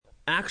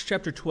Acts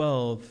chapter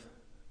 12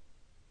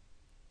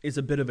 is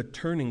a bit of a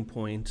turning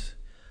point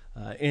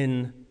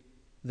in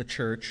the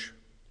church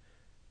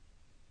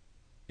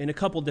in a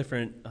couple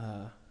different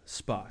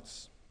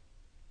spots.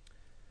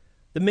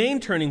 The main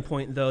turning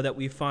point, though, that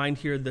we find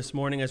here this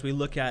morning as we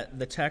look at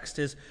the text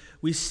is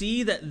we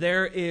see that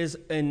there is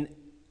an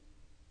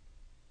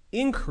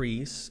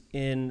increase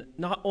in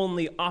not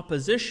only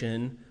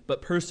opposition,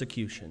 but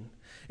persecution.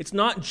 It's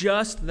not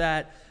just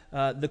that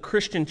the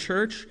Christian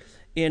church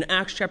in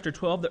Acts chapter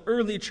 12, the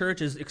early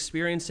church is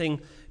experiencing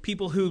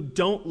people who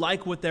don't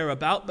like what they're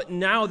about, but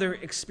now they're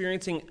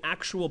experiencing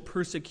actual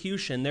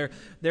persecution.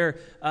 They're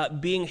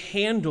being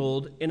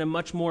handled in a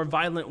much more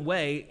violent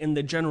way in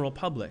the general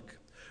public.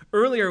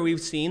 Earlier,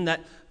 we've seen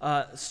that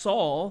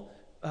Saul,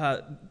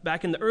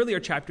 back in the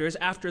earlier chapters,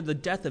 after the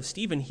death of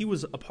Stephen, he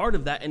was a part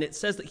of that, and it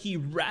says that he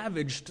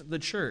ravaged the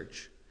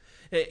church.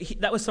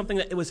 That was something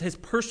that it was his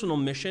personal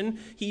mission.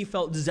 He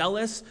felt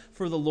zealous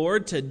for the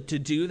Lord to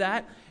do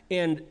that,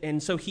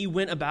 and so he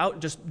went about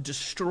just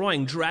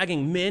destroying,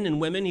 dragging men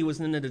and women. He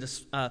wasn't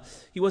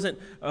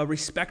a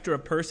respecter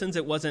of persons.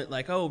 It wasn't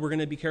like, oh, we're going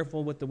to be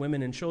careful with the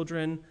women and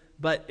children,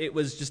 but it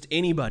was just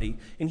anybody.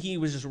 And he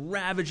was just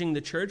ravaging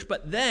the church.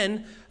 But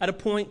then, at a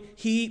point,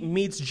 he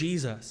meets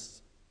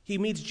Jesus. He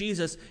meets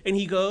Jesus, and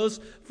he goes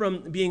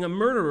from being a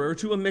murderer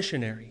to a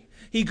missionary.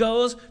 He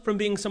goes from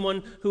being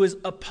someone who is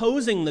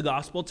opposing the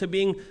gospel to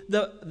being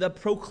the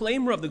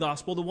proclaimer of the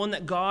gospel, the one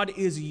that God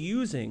is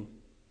using.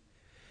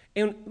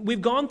 And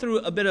we've gone through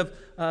a bit of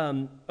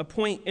a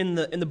point in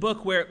the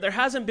book where there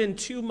hasn't been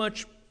too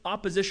much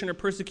opposition or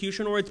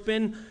persecution, or it's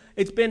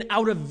been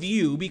out of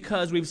view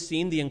because we've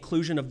seen the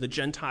inclusion of the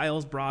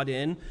Gentiles brought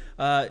in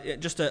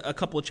just a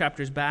couple of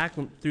chapters back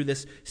through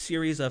this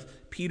series of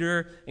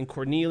Peter and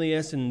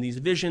Cornelius and these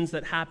visions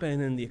that happen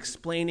and the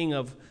explaining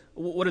of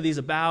what are these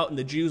about and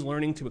the Jews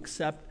learning to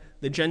accept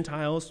the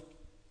Gentiles.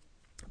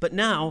 But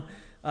now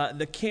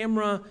the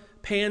camera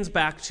pans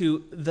back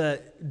to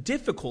the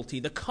difficulty,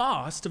 the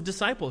cost of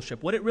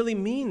discipleship, what it really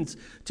means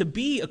to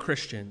be a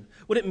Christian,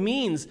 what it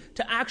means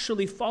to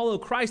actually follow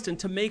Christ and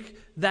to make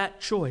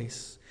that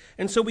choice.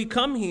 And so we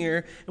come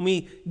here and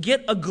we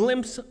get a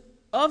glimpse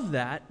of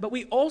that, but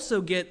we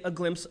also get a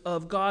glimpse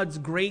of God's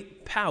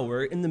great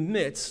power in the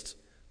midst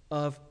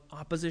of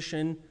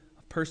opposition,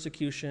 of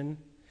persecution.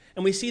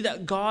 And we see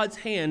that God's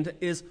hand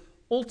is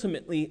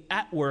ultimately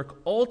at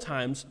work all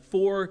times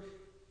for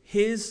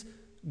his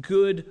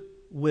good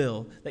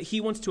will, that he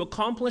wants to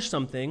accomplish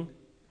something,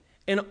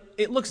 and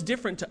it looks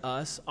different to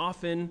us,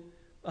 often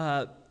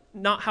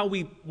not how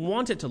we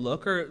want it to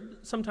look, or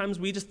sometimes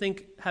we just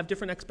have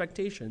different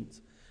expectations.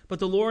 But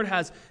the Lord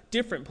has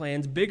different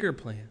plans, bigger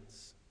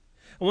plans.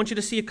 I want you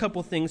to see a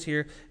couple things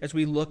here as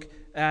we look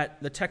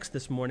at the text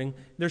this morning.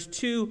 There's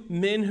two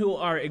men who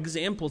are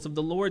examples of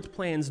the Lord's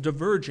plans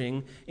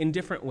diverging in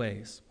different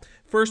ways.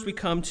 First, we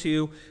come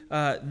to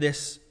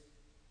this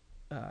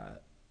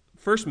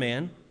first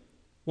man,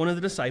 one of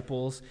the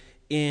disciples,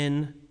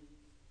 in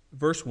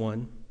verse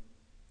 1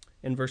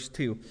 and verse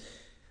 2.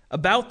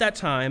 About that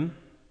time,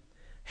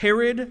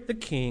 Herod the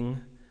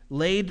king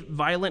laid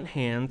violent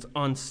hands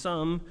on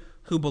some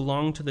who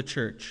belonged to the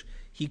church.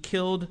 He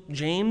killed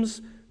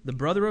James, the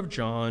brother of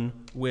John,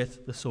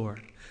 with the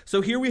sword.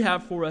 So here we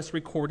have for us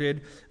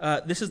recorded,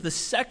 this is the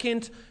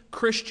second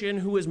Christian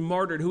who is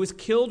martyred, who is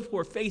killed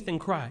for faith in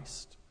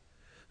Christ,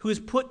 who is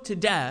put to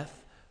death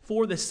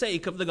for the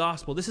sake of the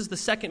gospel. This is the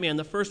second man.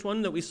 The first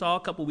one that we saw a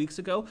couple weeks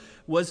ago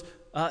was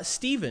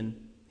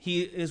Stephen.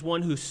 He is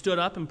one who stood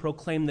up and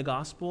proclaimed the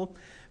gospel.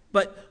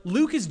 But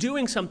Luke is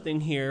doing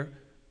something here.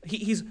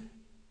 He's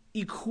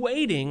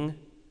equating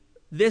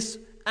this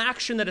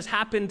action that has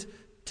happened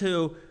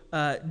to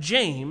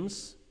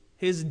James,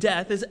 his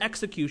death, his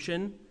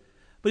execution,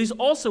 but he's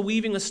also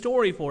weaving a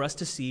story for us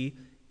to see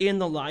in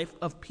the life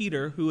of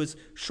Peter, who is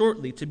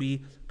shortly to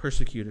be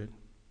persecuted.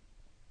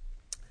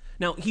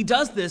 Now, he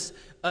does this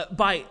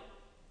by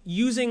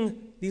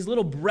using these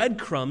little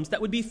breadcrumbs that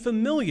would be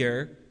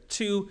familiar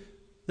to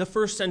the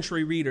first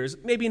century readers,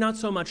 maybe not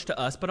so much to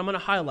us, but I'm going to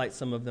highlight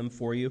some of them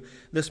for you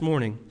this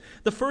morning.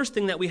 The first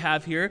thing that we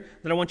have here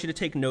that I want you to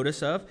take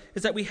notice of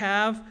is that we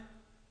have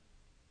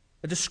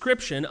a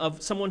description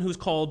of someone who's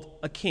called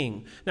a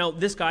king. Now,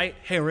 this guy,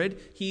 Herod,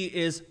 he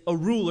is a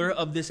ruler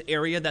of this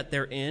area that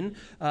they're in.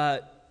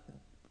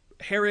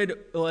 Herod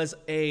was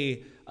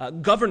a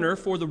governor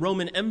for the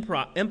Roman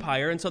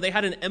Empire, and so they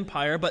had an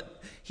empire,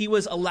 but he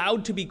was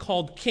allowed to be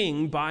called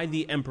king by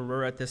the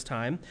emperor at this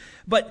time.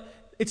 But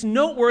it's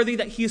noteworthy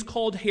that he is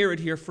called Herod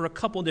here for a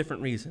couple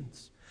different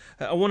reasons.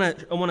 I want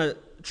to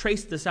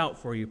trace this out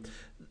for you.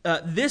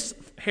 This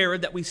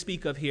Herod that we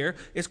speak of here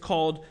is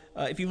called,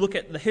 if you look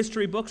at the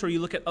history books or you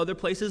look at other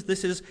places,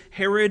 this is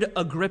Herod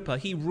Agrippa.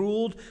 He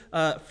ruled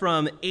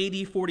from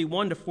AD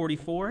 41 to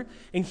 44,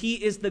 and he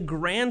is the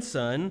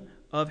grandson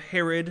of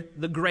Herod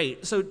the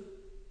Great. So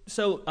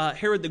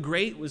Herod the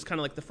Great was kind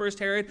of like the first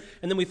Herod,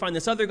 and then we find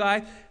this other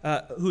guy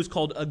who's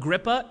called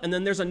Agrippa, and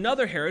then there's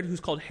another Herod who's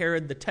called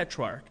Herod the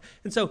Tetrarch.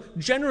 And so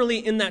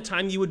generally in that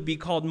time you would be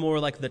called more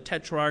like the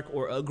Tetrarch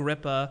or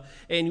Agrippa,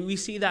 and we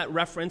see that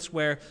reference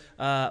where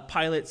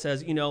Pilate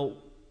says,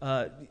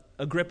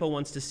 Agrippa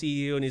wants to see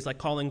you, and he's like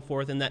calling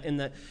forth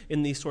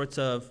in these sorts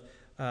of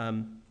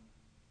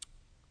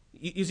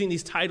using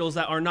these titles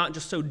that are not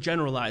just so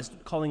generalized,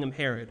 calling him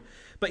Herod.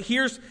 But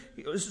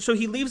so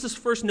he leaves this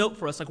first note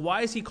for us, like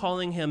why is he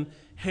calling him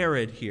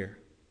Herod here?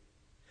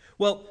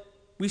 Well,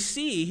 we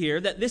see here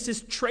that this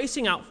is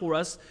tracing out for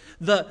us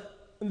the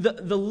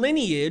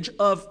lineage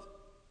of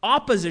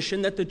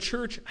opposition that the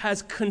church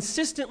has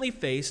consistently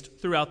faced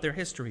throughout their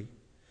history.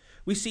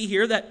 We see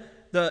here that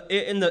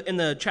in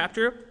the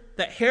chapter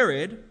that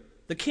Herod,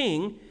 the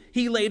king,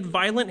 he laid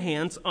violent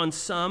hands on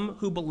some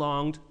who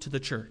belonged to the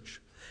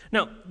church.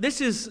 Now,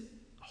 this is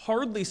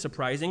hardly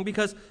surprising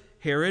because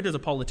Herod is a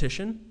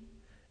politician,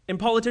 and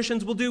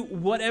politicians will do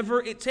whatever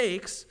it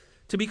takes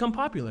to become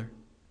popular.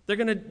 They're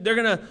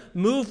gonna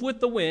move with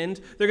the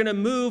wind. They're gonna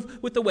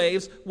move with the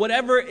waves.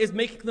 Whatever is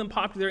making them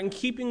popular and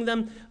keeping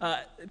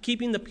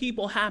the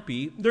people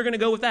happy, they're gonna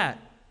go with that.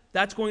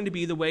 That's going to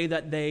be the way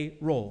that they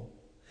roll.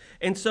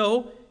 And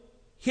so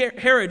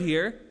Herod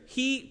here,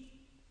 he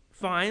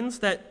finds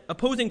that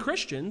opposing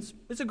Christians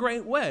is a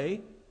great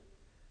way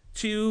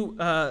to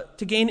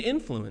gain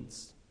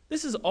influence.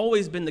 This has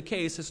always been the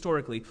case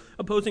historically.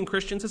 Opposing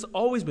Christians has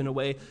always been a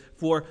way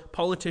for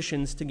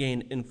politicians to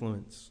gain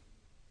influence.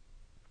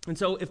 And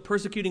so if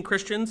persecuting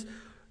Christians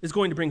is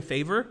going to bring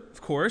favor, of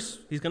course,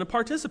 he's going to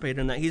participate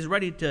in that. He's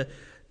ready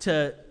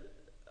to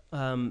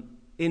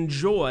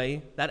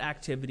enjoy that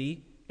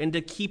activity and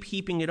to keep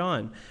heaping it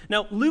on.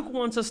 Now, Luke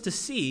wants us to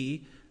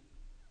see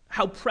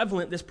how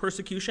prevalent this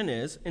persecution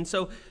is, and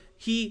so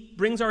he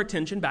brings our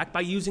attention back by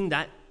using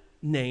that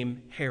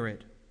name,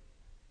 Herod.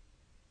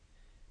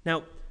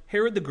 Now,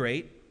 Herod the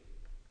Great,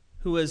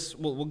 who is,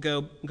 we'll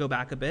go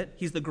back a bit,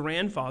 he's the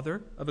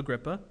grandfather of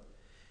Agrippa.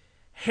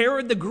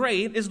 Herod the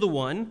Great is the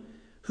one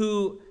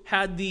who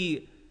had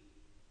the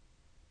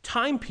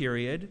time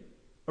period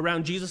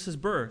around Jesus'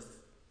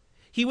 birth.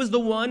 He was the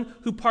one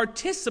who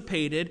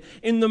participated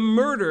in the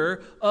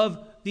murder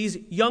of these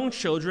young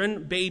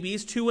children,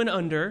 babies 2 and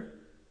under,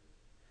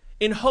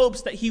 in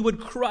hopes that he would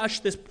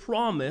crush this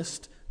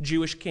promised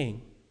Jewish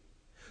king.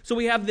 So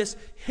we have this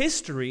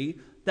history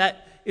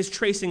that is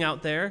tracing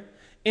out there.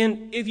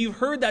 And if you've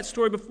heard that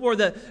story before,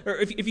 or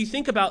if you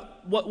think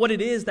about what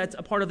it is that's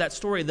a part of that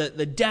story,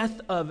 the death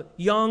of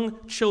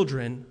young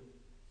children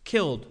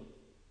killed,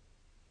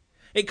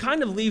 it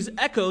kind of leaves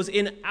echoes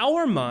in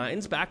our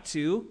minds back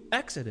to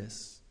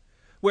Exodus,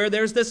 where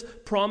there's this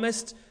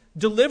promised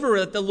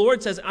deliverer that the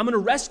Lord says, I'm going to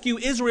rescue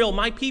Israel,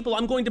 my people.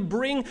 I'm going to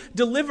bring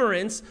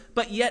deliverance.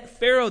 But yet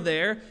Pharaoh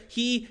there,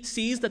 he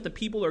sees that the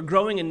people are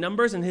growing in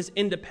numbers and his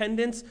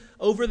independence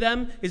over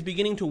them is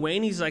beginning to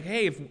wane. He's like,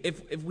 hey,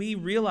 if we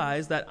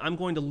realize that I'm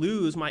going to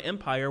lose my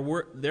empire,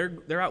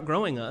 they're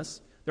outgrowing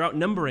us, they're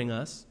outnumbering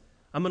us,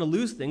 I'm going to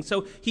lose things.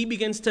 So he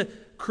begins to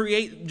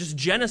create just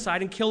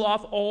genocide and kill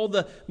off all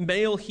the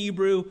male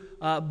Hebrew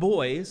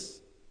boys.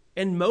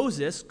 And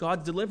Moses,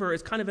 God's deliverer,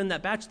 is kind of in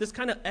that batch. This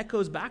kind of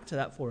echoes back to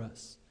that for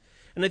us.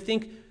 And I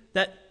think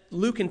that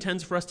Luke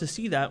intends for us to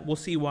see that. We'll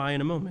see why in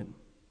a moment.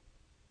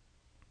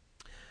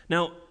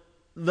 Now,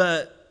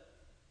 the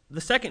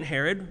second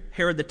Herod,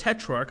 Herod the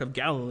Tetrarch of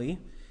Galilee,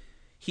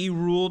 he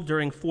ruled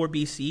during 4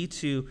 BC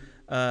to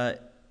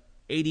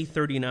AD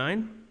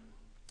 39.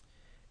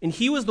 And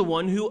he was the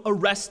one who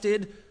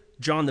arrested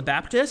John the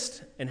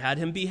Baptist and had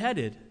him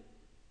beheaded.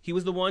 He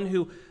was the one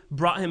who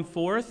brought him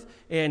forth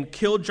and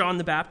killed John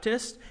the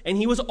Baptist. And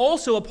he was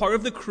also a part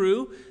of the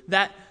crew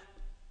that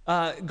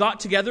got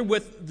together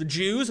with the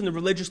Jews and the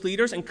religious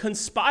leaders and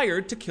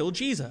conspired to kill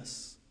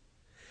Jesus.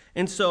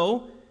 And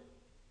so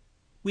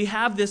we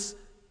have this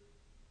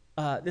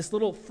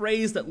little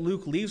phrase that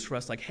Luke leaves for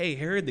us, like, hey,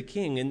 Herod the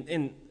king.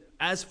 And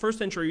as first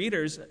century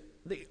readers,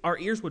 our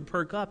ears would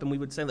perk up and we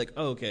would say, like,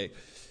 oh, okay,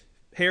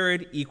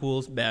 Herod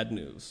equals bad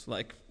news.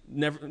 Like,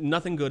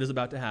 nothing good is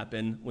about to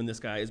happen when this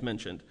guy is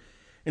mentioned.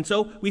 And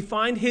so we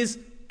find his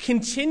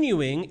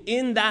continuing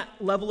in that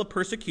level of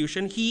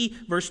persecution. He,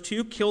 verse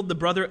 2, killed the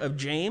brother of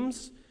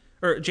James,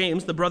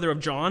 the brother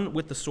of John,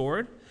 with the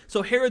sword.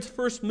 So Herod's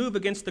first move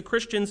against the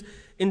Christians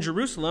in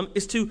Jerusalem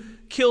is to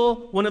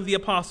kill one of the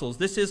apostles.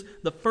 This is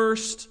the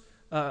first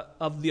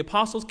of the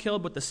apostles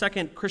killed, but the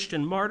second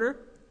Christian martyr.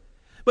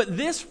 But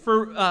this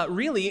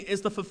really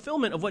is the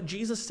fulfillment of what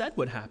Jesus said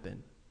would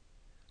happen.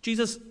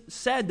 Jesus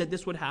said that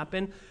this would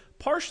happen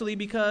partially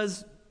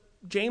because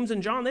James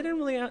and John, they didn't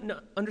really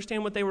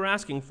understand what they were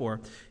asking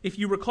for. If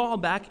you recall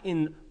back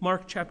in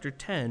Mark chapter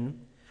 10,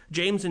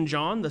 James and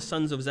John, the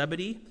sons of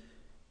Zebedee,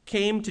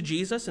 came to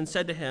Jesus and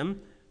said to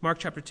him, Mark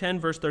chapter 10,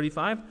 verse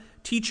 35,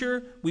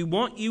 "Teacher, we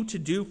want you to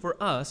do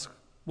for us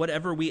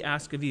whatever we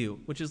ask of you."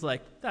 Which is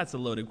like, that's a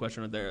loaded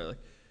question right there. Like,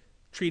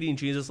 treating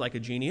Jesus like a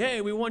genie. Hey,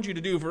 we want you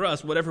to do for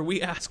us whatever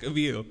we ask of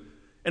you.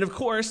 And of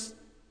course,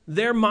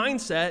 their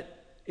mindset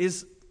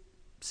is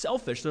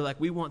selfish. They're like,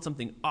 we want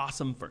something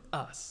awesome for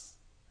us.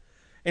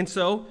 And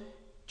so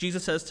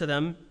Jesus says to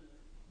them,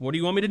 what do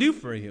you want me to do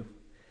for you?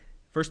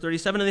 Verse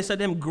 37, and they said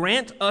to him,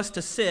 grant us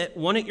to sit,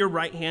 one at your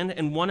right hand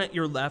and one at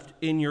your left,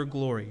 in your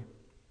glory.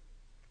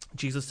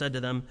 Jesus said to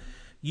them,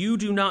 you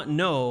do not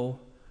know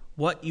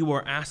what you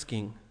are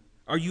asking.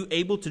 Are you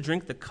able to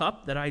drink the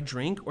cup that I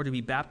drink, or to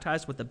be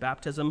baptized with the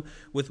baptism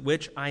with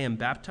which I am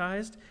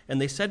baptized? And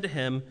they said to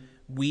him,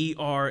 we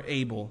are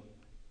able.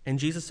 And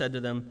Jesus said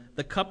to them,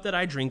 the cup that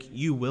I drink,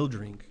 you will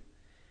drink.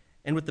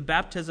 And with the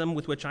baptism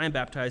with which I am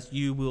baptized,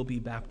 you will be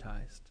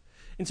baptized.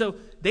 And so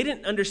they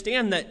didn't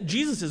understand that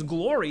Jesus'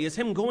 glory is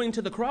him going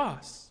to the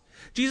cross.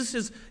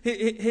 Jesus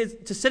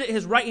to sit at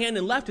his right hand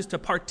and left is to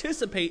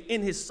participate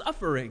in his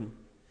suffering.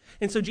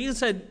 And so Jesus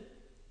said,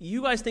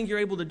 you guys think you're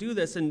able to do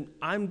this, and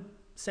I'm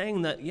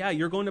saying that, yeah,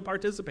 you're going to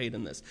participate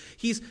in this.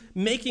 He's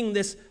making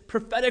this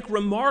prophetic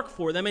remark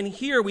for them, and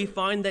here we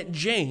find that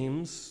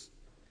James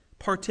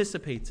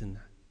participates in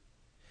that.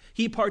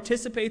 He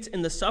participates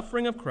in the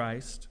suffering of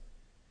Christ,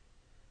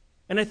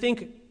 and I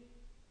think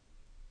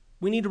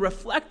we need to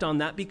reflect on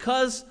that,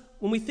 because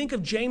when we think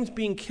of James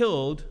being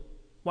killed,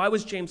 why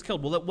was James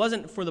killed? Well, it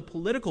wasn't for the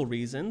political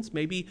reasons.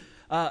 Maybe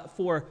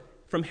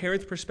from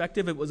Herod's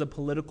perspective, it was a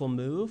political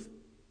move.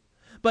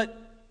 But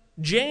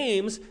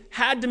James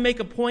had to make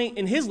a point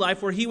in his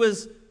life where he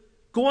was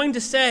going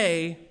to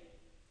say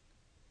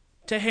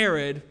to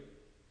Herod,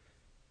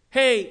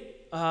 hey,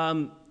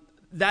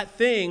 that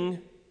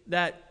thing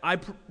that I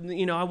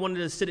wanted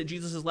to sit at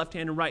Jesus' left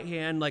hand and right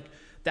hand, like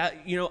that,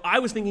 I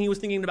was thinking he was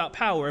thinking about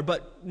power,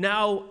 but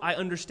now I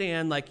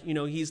understand,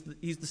 he's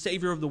the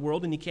savior of the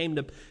world, and he came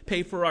to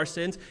pay for our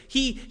sins.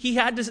 He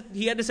had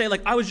to say,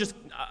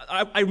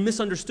 I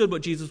misunderstood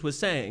what Jesus was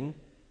saying.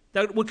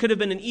 That could have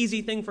been an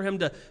easy thing for him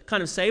to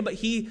kind of say, but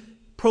he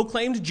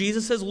proclaimed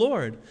Jesus as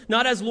Lord,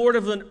 not as Lord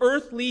of an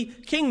earthly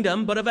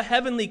kingdom, but of a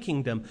heavenly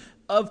kingdom,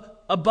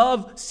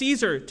 above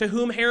Caesar, to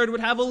whom Herod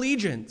would have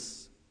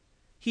allegiance.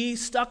 He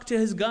stuck to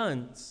his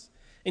guns,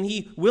 and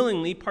he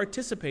willingly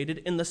participated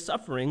in the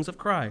sufferings of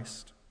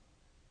Christ.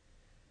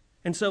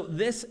 And so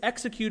this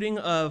executing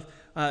of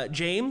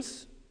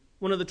James,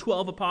 one of the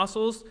 12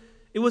 apostles,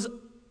 it was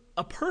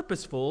a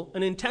purposeful,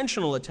 an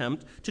intentional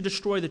attempt to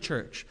destroy the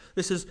church.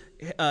 This is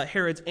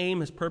Herod's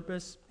aim, his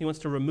purpose. He wants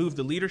to remove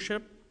the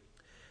leadership.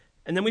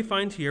 And then we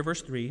find here,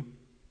 verse 3,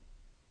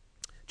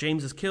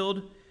 James is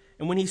killed,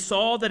 and when he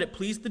saw that it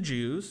pleased the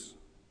Jews,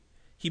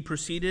 he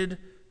proceeded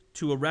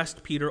to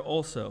arrest Peter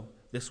also.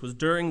 This was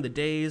during the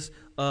days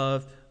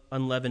of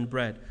unleavened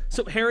bread.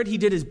 So Herod, he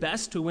did his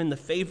best to win the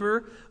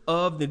favor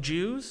of the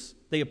Jews.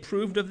 They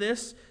approved of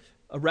this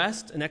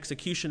arrest and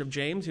execution of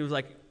James. He was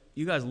like,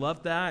 you guys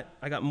loved that.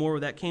 I got more where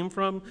that came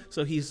from.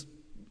 So he's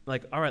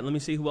like, all right, let me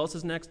see who else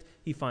is next.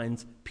 He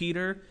finds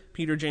Peter.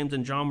 Peter, James,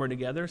 and John were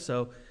together.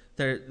 So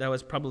that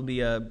was probably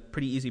a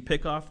pretty easy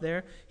pickoff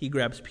there. He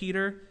grabs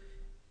Peter.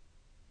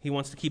 He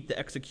wants to keep the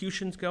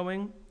executions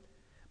going.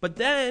 But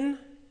then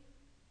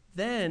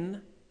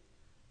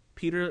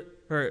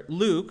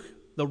Luke,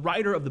 the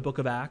writer of the book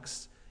of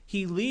Acts,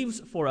 he leaves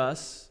for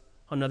us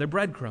another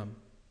breadcrumb.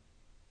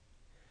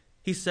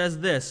 He says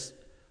this,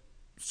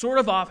 sort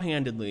of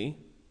offhandedly,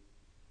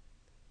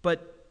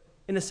 but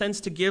in a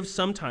sense to give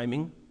some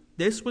timing.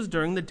 This was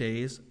during the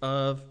days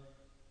of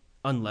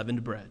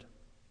unleavened bread.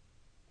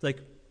 It's like,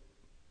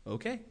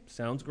 okay,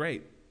 sounds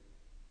great.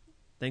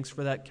 Thanks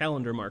for that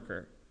calendar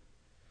marker.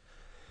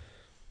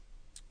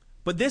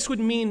 But this would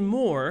mean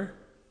more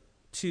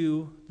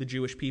to the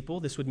Jewish people.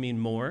 This would mean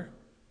more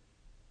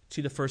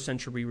to the first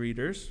century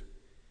readers,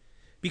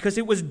 because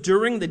it was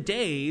during the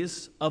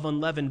days of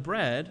unleavened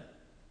bread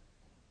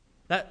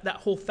that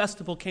whole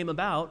festival came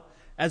about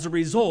as a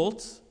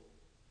result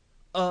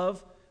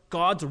of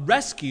God's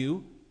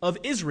rescue of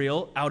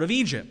Israel out of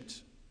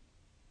Egypt.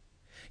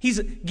 He's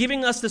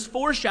giving us this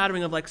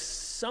foreshadowing of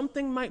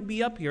something might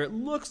be up here. It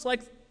looks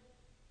like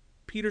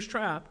Peter's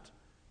trapped.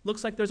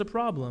 Looks like there's a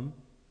problem.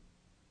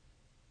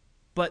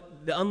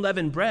 But the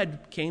unleavened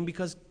bread came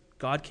because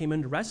God came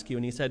in to rescue,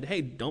 and he said,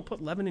 hey, don't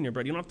put leaven in your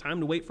bread. You don't have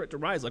time to wait for it to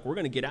rise. We're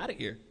going to get out of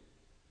here.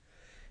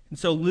 And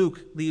so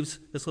Luke leaves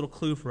this little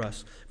clue for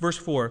us. Verse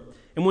 4,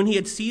 and when he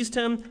had seized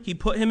him, he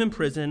put him in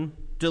prison,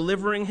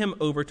 delivering him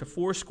over to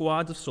 4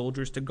 squads of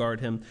soldiers to guard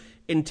him,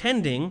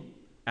 intending,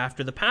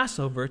 after the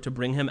Passover, to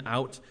bring him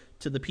out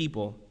to the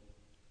people.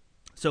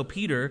 So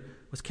Peter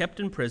was kept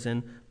in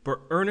prison, but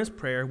earnest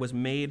prayer was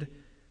made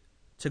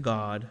to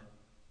God.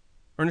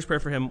 Earnest prayer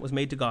for him was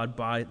made to God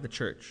by the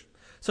church.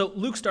 So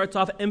Luke starts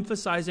off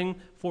emphasizing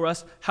for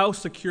us how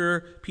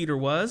secure Peter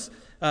was.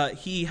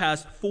 He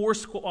has 4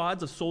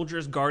 squads of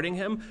soldiers guarding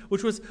him,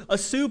 which was a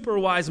super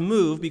wise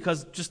move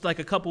because just like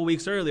a couple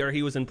weeks earlier,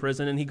 he was in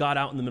prison and he got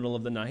out in the middle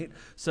of the night.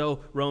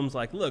 So Rome's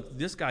like, look,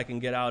 this guy can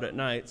get out at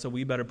night, so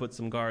we better put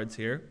some guards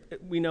here.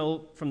 We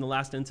know from the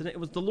last incident, it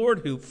was the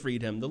Lord who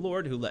freed him, the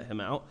Lord who let him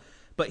out.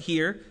 But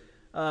here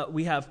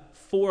we have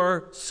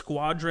 4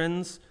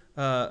 squadrons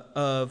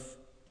of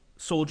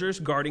soldiers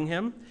guarding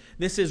him.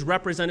 This is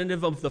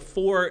representative of the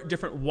 4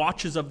 different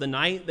watches of the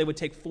night. They would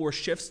take 4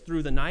 shifts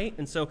through the night.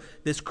 And so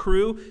this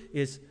crew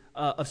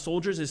of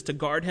soldiers is to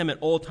guard him at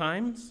all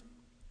times.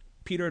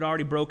 Peter had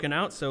already broken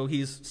out, so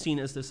he's seen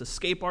as this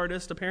escape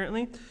artist,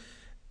 apparently.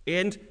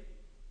 And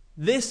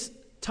this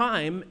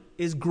time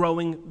is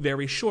growing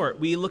very short.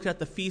 We look at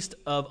the Feast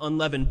of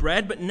Unleavened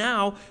Bread, but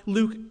now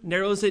Luke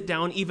narrows it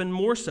down even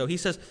more so. He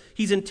says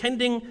he's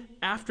intending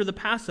after the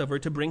Passover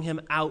to bring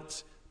him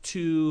out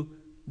to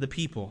the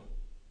people.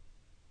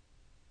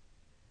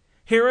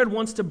 Herod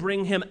wants to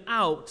bring him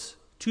out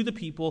to the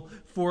people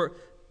for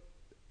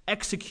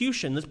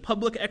execution, this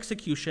public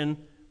execution,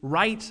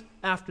 right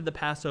after the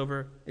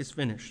Passover is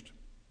finished.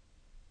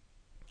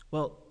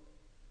 Well,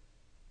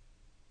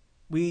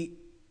 we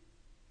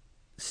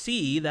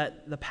see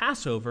that the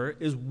Passover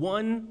is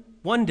one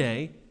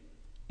day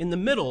in the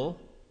middle,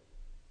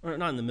 or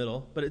not in the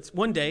middle, but it's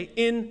one day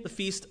in the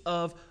Feast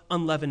of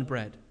Unleavened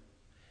Bread.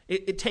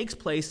 It takes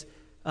place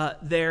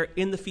there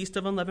in the Feast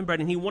of Unleavened Bread,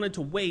 and he wanted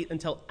to wait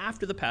until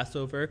after the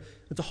Passover.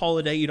 It's a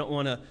holiday. You don't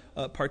want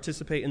to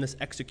participate in this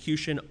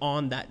execution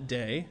on that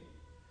day.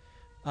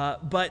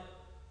 But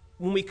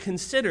when we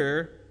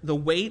consider the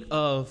weight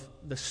of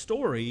the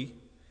story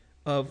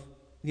of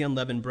the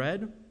unleavened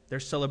bread, their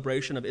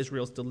celebration of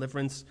Israel's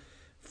deliverance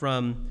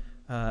from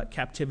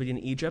captivity in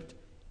Egypt,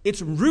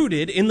 it's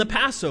rooted in the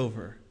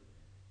Passover.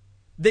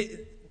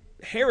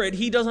 Herod,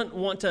 he doesn't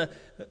want to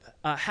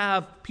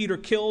have Peter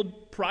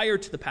killed prior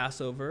to the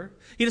Passover.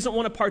 He doesn't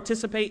want to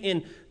participate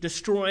in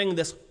destroying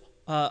this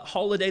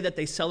holiday that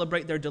they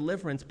celebrate their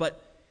deliverance. But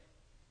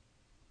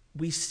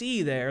we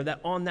see there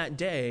that on that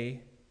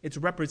day, it's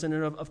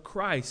representative of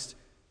Christ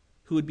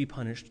who would be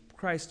punished,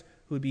 Christ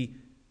who would be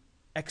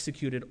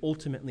executed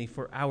ultimately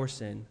for our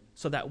sin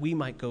so that we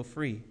might go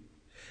free.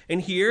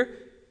 And here,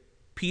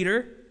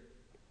 Peter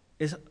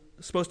is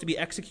supposed to be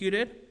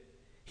executed.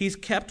 He's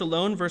kept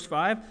alone, verse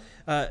 5,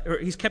 or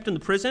he's kept in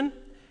the prison,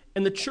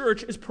 and the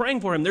church is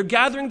praying for him. They're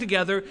gathering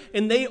together,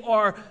 and they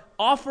are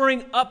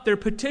offering up their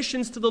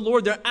petitions to the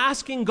Lord. They're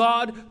asking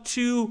God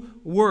to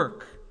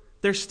work.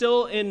 They're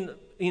still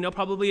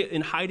probably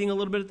in hiding a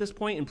little bit at this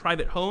point in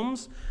private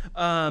homes,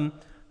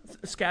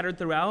 scattered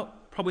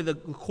throughout. Probably the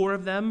core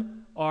of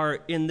them are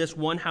in this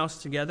one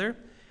house together.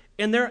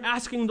 And they're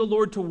asking the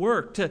Lord to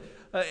work.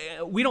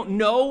 We don't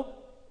know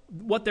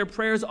what their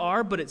prayers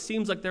are, but it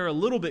seems like they're a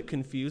little bit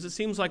confused. It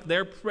seems like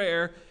their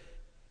prayers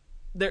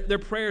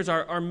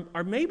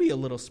are maybe a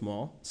little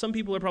small. Some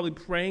people are probably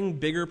praying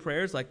bigger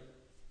prayers, like,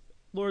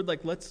 Lord,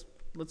 like let's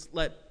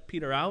let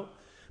Peter out.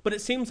 But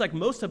it seems like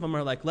most of them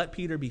are like, let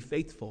Peter be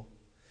faithful.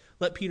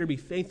 Let Peter be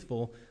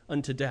faithful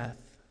unto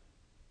death.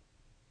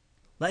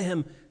 Let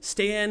him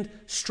stand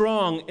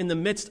strong in the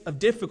midst of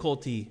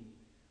difficulty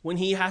when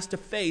he has to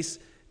face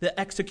the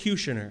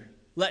executioner.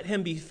 Let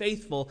him be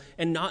faithful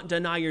and not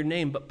deny your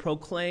name, but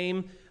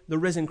proclaim the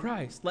risen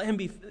Christ. Let him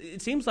be.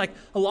 It seems like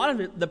a lot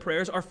of the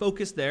prayers are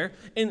focused there,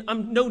 and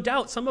no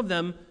doubt some of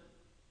them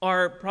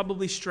are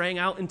probably straying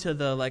out into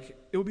the, like,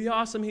 it would be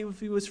awesome if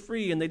he was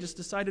free, and they just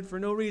decided for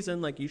no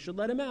reason, like, you should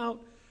let him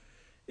out.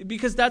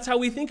 Because that's how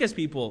we think as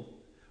people.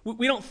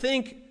 We don't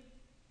think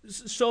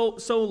so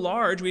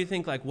large. We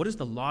think, like, what is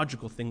the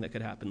logical thing that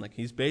could happen? Like,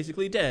 he's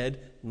basically dead,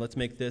 and let's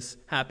make this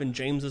happen.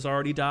 James has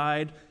already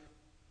died.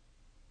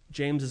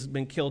 James has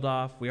been killed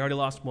off. We already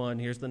lost one.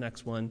 Here's the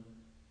next one.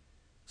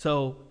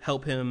 So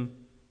help him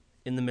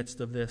in the midst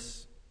of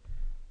this.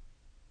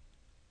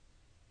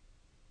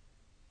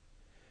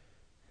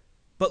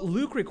 But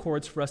Luke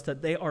records for us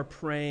that they are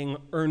praying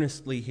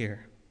earnestly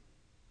here.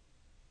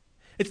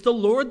 It's the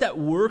Lord that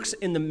works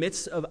in the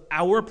midst of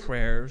our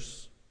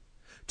prayers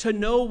to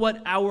know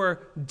what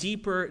our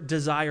deeper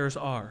desires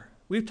are.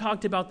 We've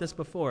talked about this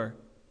before.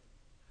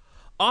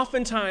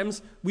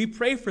 Oftentimes, we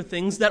pray for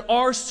things that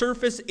are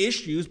surface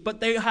issues, but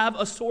they have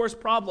a source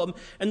problem,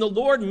 and the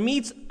Lord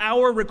meets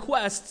our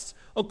requests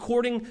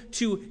according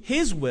to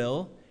His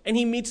will, and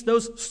He meets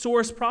those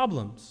source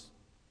problems.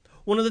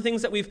 One of the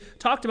things that we've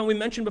talked about, we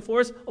mentioned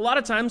before, is a lot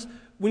of times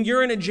when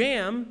you're in a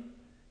jam,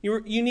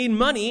 you need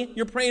money,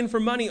 you're praying for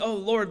money. Oh,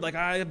 Lord, like,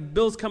 I have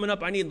bills coming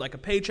up. I need like a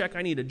paycheck.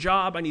 I need a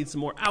job. I need some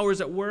more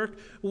hours at work.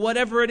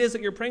 Whatever it is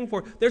that you're praying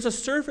for, there's a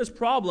surface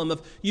problem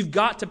of you've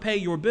got to pay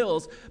your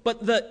bills.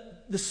 But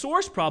the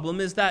source problem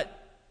is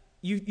that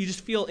you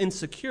just feel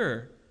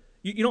insecure.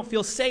 You don't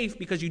feel safe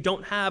because you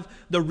don't have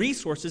the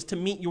resources to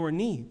meet your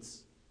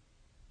needs.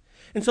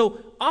 And so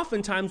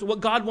oftentimes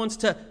what God wants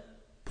to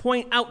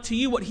point out to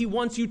you, what He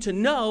wants you to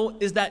know,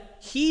 is that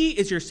He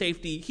is your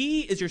safety,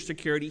 He is your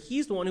security,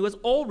 He's the one who has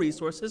all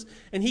resources,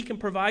 and He can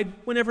provide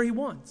whenever He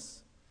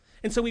wants.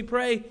 And so we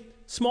pray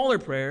smaller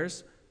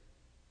prayers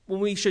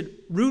when we should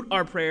root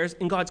our prayers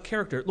in God's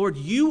character. Lord,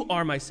 you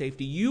are my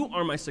safety, you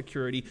are my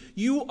security,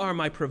 you are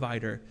my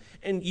provider,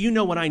 and you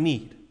know what I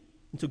need.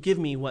 And so give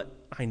me what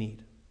I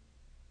need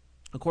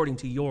according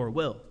to your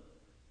will.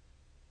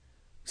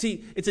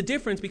 See, it's a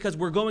difference because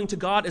we're going to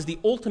God as the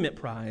ultimate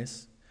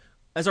prize,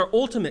 as our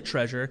ultimate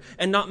treasure,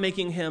 and not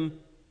making Him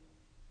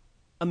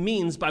a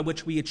means by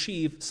which we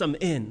achieve some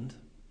end.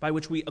 by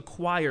which we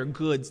acquire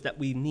goods that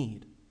we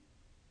need.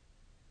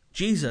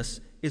 Jesus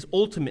is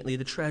ultimately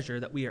the treasure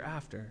that we are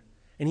after,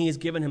 and he has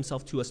given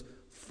himself to us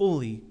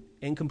fully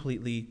and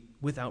completely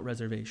without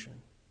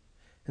reservation.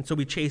 And so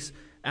we chase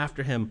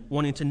after him,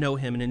 wanting to know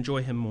him and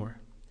enjoy him more.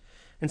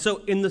 And so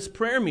in this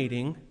prayer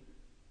meeting,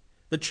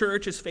 the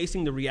church is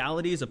facing the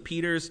realities of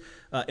Peter's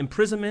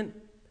imprisonment.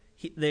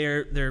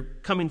 They're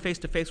coming face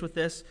to face with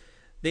this.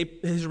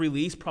 His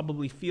release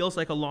probably feels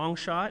like a long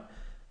shot.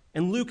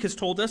 And Luke has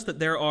told us that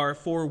there are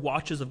 4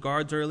 watches of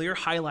guards earlier,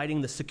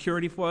 highlighting the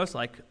security for us,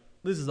 like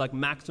this is like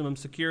maximum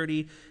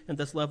security at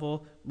this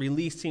level.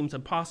 Release seems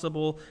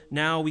impossible.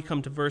 Now we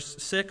come to verse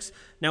 6.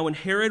 Now when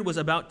Herod was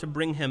about to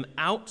bring him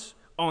out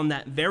on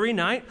that very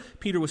night,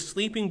 Peter was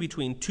sleeping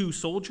between 2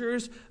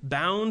 soldiers,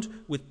 bound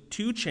with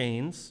 2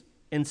 chains,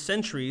 and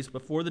sentries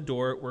before the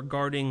door were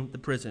guarding the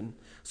prison.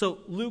 So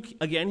Luke,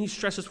 again, he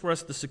stresses for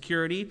us the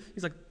security.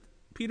 He's like,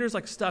 Peter's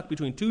like stuck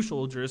between 2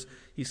 soldiers.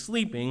 He's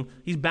sleeping.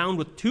 He's bound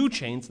with 2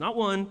 chains, not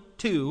 1,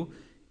 2.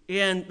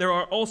 And there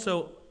are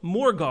also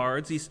more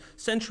guards, these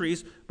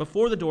sentries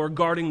before the door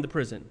guarding the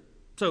prison.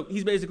 So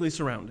he's basically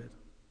surrounded.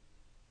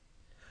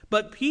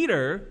 But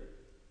Peter,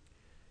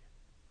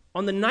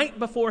 on the night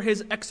before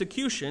his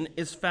execution,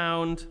 is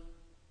found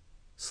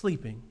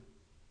sleeping.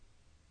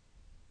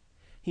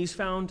 He's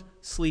found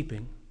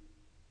sleeping.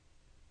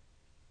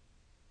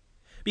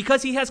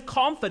 Because he has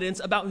confidence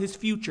about his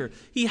future.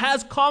 He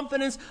has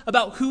confidence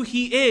about who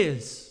he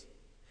is.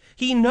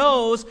 He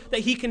knows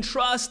that he can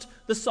trust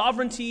the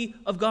sovereignty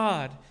of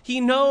God. He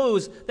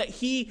knows that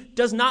he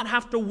does not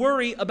have to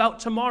worry about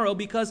tomorrow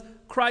because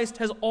Christ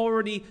has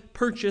already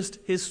purchased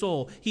his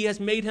soul. He has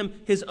made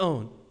him his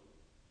own.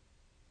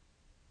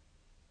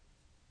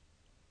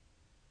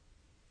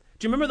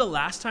 Do you remember the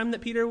last time that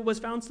Peter was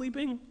found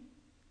sleeping?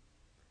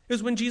 It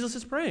was when Jesus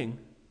is praying. And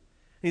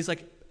he's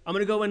like, I'm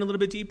going to go in a little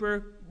bit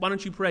deeper. Why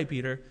don't you pray,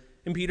 Peter?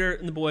 And Peter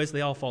and the boys,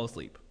 they all fall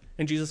asleep.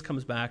 And Jesus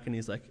comes back and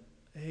he's like,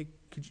 hey,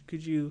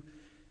 could you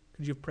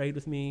have prayed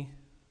with me?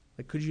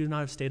 Like, could you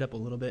not have stayed up a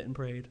little bit and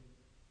prayed?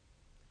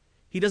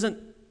 He doesn't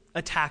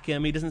attack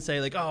him. He doesn't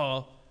say like,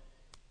 oh,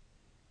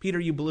 Peter,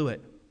 you blew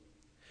it.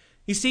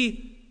 You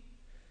see,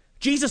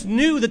 Jesus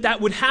knew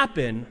that would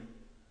happen.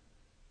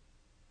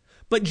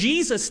 But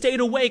Jesus stayed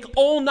awake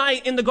all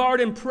night in the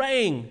garden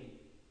praying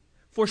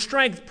for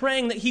strength,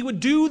 praying that he would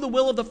do the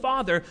will of the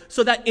Father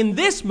so that in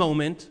this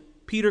moment,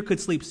 Peter could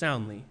sleep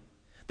soundly.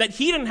 That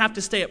he didn't have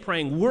to stay up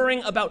praying,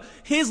 worrying about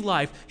his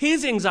life,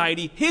 his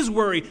anxiety, his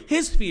worry,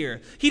 his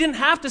fear. He didn't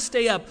have to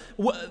stay up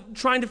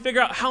trying to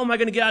figure out how am I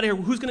going to get out of here?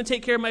 Who's going to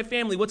take care of my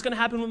family? What's going to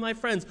happen with my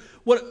friends?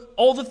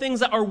 All the things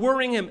that are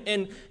worrying him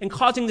and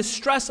causing the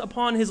stress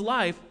upon his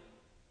life,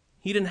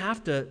 he didn't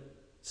have to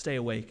stay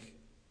awake.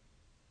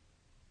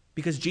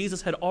 Because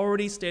Jesus had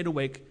already stayed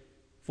awake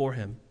for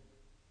him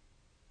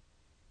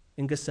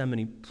in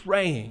Gethsemane,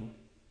 praying,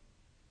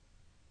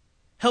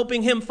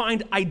 helping him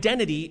find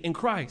identity in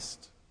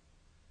Christ.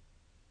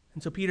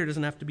 And so Peter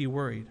doesn't have to be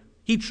worried.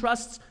 He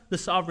trusts the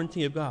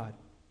sovereignty of God.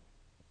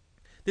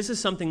 This is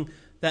something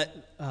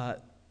that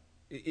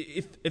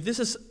if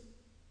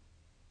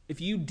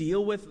you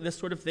deal with this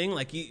sort of thing,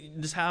 like you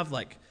just have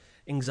like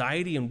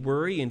anxiety and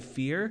worry and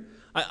fear,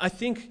 I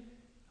think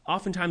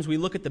oftentimes we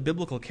look at the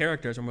biblical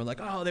characters and we're like,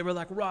 oh, they were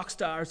like rock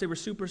stars, they were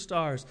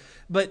superstars.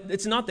 But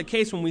it's not the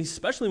case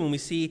especially when we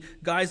see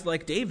guys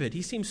like David.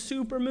 He seems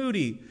super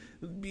moody.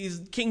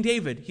 He's King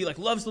David. He like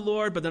loves the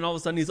Lord, but then all of a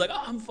sudden he's like,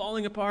 oh, I'm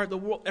falling apart. The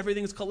world,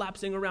 everything's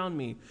collapsing around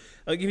me.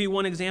 I'll give you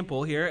one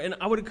example here. And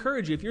I would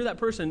encourage you, if you're that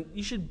person,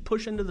 you should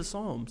push into the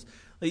Psalms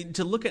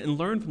to look at and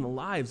learn from the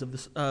lives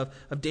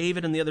of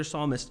David and the other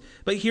psalmists.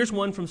 But here's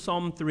one from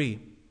Psalm 3.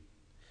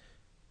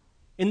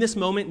 In this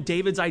moment,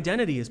 David's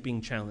identity is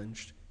being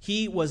challenged.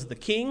 He was the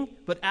king,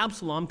 but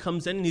Absalom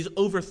comes in and he's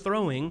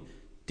overthrowing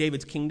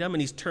David's kingdom,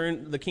 and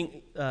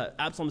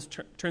Absalom's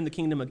turned the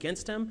kingdom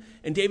against him,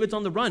 and David's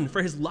on the run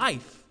for his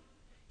life.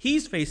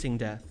 He's facing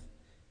death.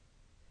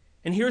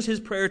 And here's his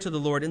prayer to the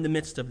Lord in the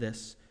midst of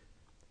this.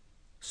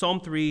 Psalm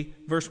 3,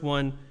 verse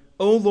 1,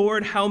 O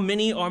Lord, how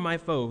many are my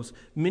foes?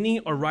 Many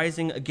are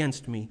rising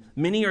against me.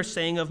 Many are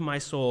saying of my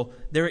soul,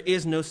 there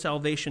is no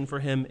salvation for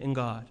him in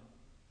God.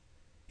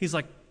 He's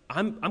like,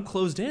 I'm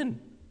closed in.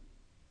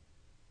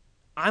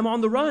 I'm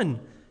on the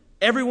run.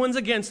 Everyone's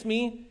against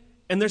me.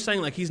 And they're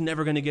saying like he's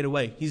never going to get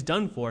away. He's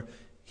done for.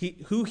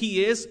 Who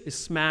he is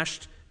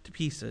smashed to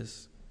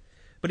pieces.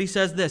 But he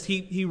says this.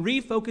 He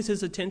refocuses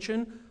his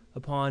attention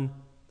upon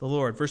the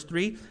Lord. Verse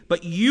 3,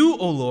 but you,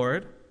 O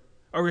Lord,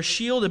 are a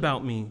shield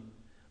about me,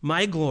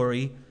 my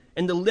glory,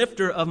 and the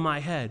lifter of my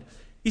head.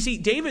 You see,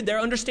 David there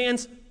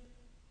understands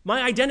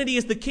my identity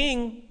as the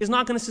king is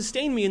not going to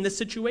sustain me in this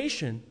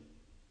situation.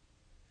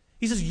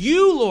 He says,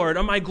 you, Lord,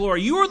 are my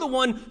glory. You are the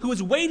one who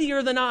is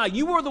weightier than I.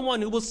 You are the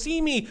one who will see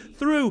me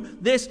through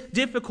this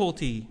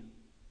difficulty.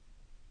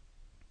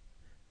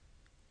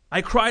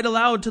 I cried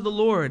aloud to the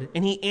Lord,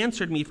 and he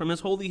answered me from his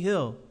holy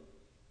hill.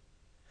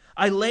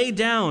 I lay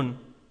down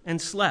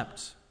and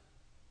slept.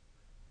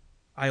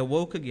 I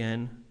awoke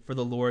again, for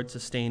the Lord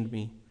sustained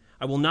me.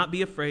 I will not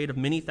be afraid of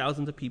many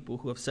thousands of people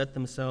who have set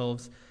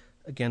themselves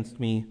against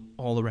me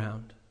all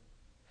around.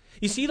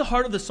 You see the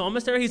heart of the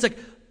psalmist there? He's like,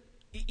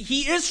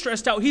 he is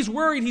stressed out. He's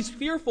worried. He's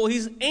fearful.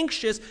 He's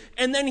anxious.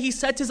 And then he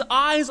sets his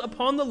eyes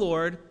upon the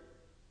Lord.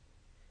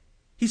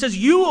 He says,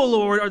 you, O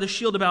Lord, are the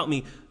shield about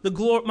me,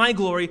 my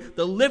glory,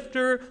 the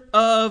lifter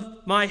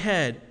of my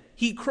head.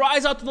 He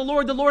cries out to the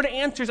Lord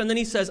answers, and then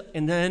he says,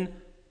 and then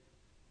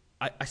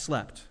I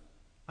slept.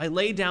 I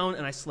lay down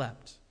and I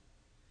slept.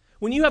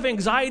 When you have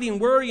anxiety and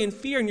worry and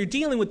fear and you're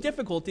dealing with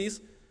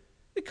difficulties,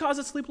 it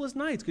causes sleepless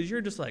nights because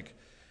you're just like,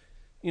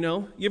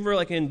 you ever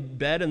like in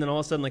bed and then all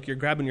of a sudden like you're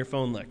grabbing your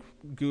phone, like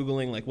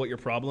Googling like what your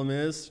problem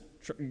is.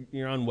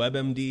 You're on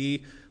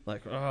WebMD,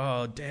 like,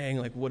 oh, dang,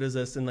 like what is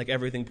this? And like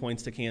everything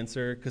points to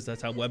cancer because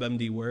that's how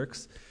WebMD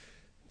works.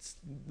 It's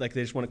like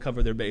they just want to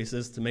cover their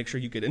bases to make sure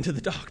you get into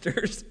the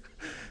doctors.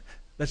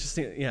 That's just,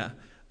 yeah.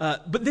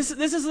 But this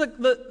is like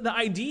the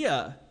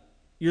idea.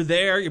 You're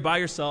there, you're by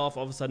yourself,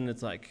 all of a sudden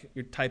it's like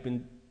you're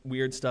typing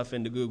weird stuff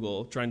into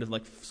Google trying to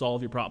like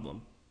solve your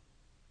problem.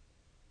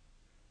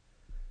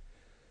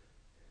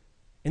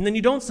 And then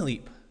you don't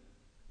sleep.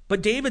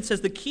 But David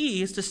says the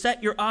key is to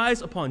set your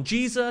eyes upon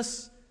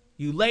Jesus.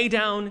 You lay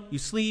down, you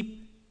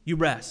sleep, you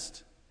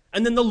rest.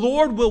 And then the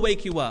Lord will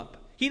wake you up.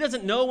 He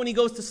doesn't know when he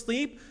goes to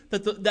sleep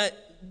that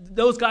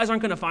those guys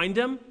aren't going to find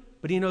him.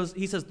 But he knows.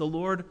 He says, the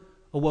Lord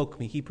awoke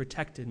me. He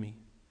protected me.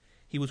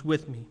 He was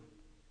with me.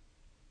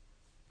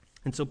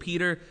 And so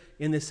Peter,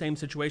 in this same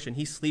situation,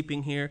 he's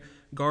sleeping here,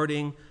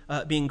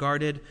 being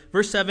guarded.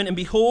 Verse 7, and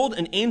behold,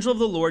 an angel of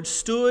the Lord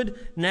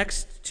stood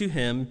next to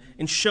him,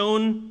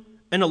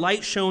 and a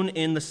light shone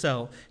in the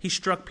cell. He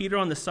struck Peter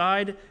on the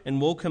side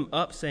and woke him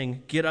up,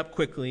 saying, get up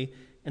quickly,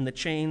 and the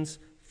chains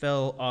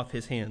fell off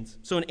his hands.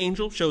 So an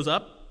angel shows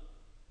up,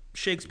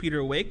 shakes Peter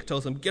awake,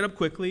 tells him, get up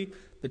quickly,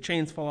 the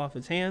chains fall off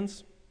his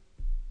hands.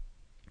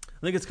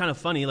 I think it's kind of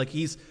funny, like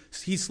he's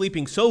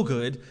sleeping so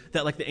good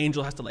that like the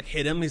angel has to like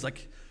hit him. He's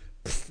like,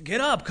 get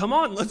up, come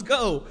on, let's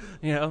go.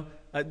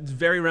 It's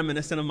very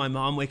reminiscent of my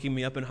mom waking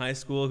me up in high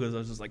school because I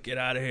was just like, get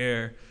out of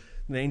here.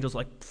 And the angel's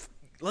like,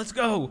 let's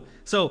go.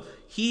 So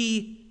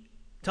he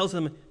tells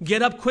him,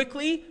 get up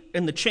quickly,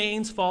 and the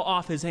chains fall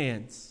off his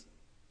hands.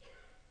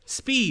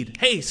 Speed,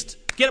 haste,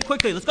 get up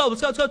quickly, let's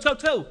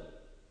go.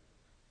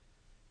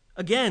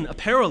 Again, a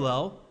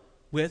parallel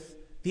with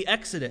the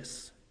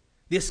Exodus.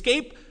 The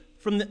escape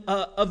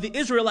of the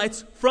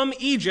Israelites from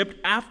Egypt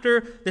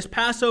after this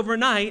Passover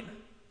night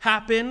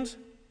happened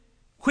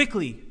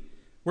quickly.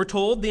 We're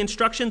told the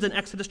instructions in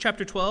Exodus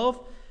chapter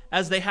 12,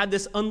 as they had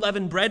this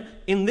unleavened bread,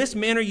 in this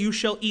manner you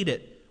shall eat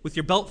it, with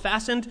your belt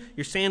fastened,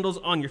 your sandals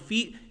on your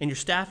feet, and your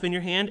staff in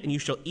your hand, and you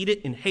shall eat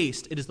it in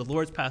haste. It is the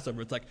Lord's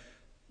Passover. It's like,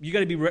 you got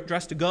to be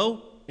dressed to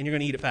go, and you're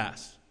going to eat it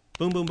fast.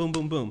 Boom, boom, boom,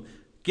 boom, boom.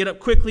 Get up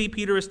quickly,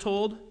 Peter is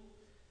told.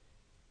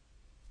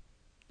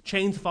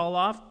 Chains fall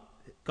off.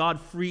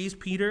 God frees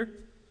Peter,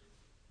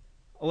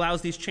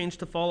 allows these chains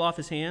to fall off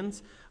his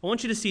hands. I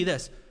want you to see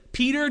this.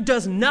 Peter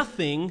does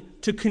nothing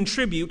to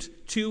contribute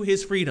to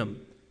his freedom.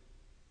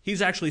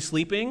 He's actually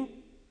sleeping.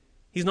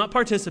 He's not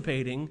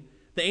participating.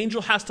 The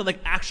angel has to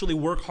actually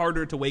work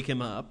harder to wake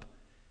him up.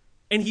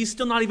 And he's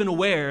still not even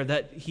aware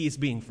that he's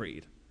being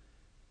freed.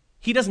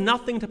 He does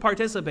nothing to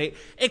participate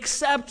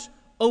except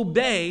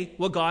obey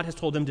what God has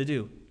told him to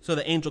do. So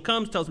the angel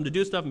comes, tells him to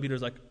do stuff, and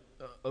Peter's like,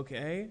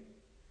 okay.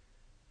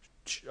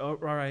 All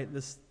right,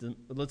 let's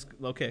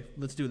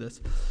do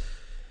this.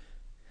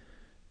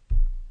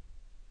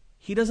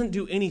 He doesn't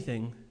do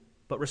anything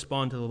but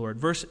respond to the Lord.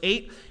 Verse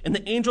 8, and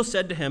the angel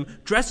said to him,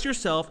 dress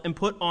yourself and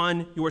put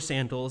on your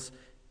sandals.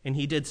 And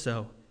he did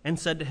so, and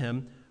said to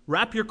him,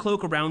 wrap your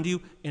cloak around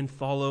you and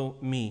follow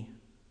me.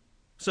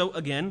 So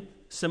again,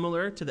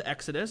 similar to the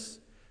Exodus,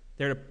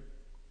 they're to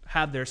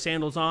have their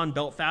sandals on,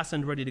 belt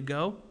fastened, ready to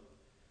go.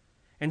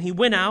 And he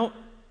went out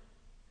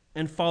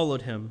and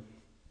followed him.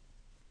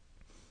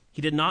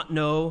 He did not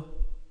know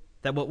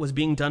that what was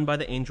being done by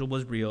the angel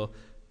was real,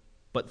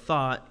 but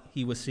thought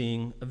he was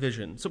seeing a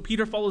vision. So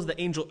Peter follows the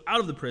angel out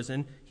of the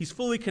prison. He's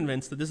fully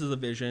convinced that this is a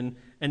vision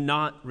and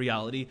not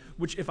reality,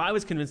 which if I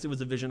was convinced it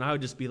was a vision, I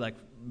would just be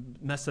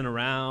messing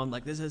around,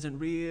 this isn't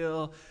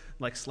real,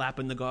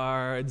 slapping the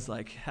guards,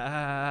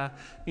 that's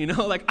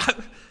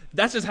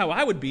just how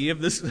I would be if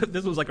this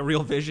was a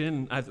real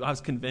vision. I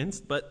was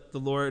convinced, but the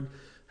Lord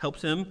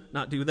helps him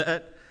not do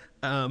that.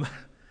 And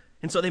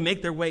so they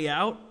make their way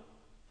out.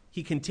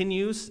 He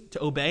continues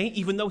to obey,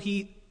 even though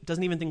he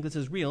doesn't even think this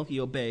is real. He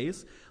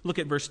obeys. Look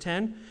at verse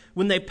 10.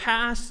 When they had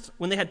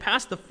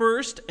passed the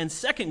first and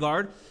second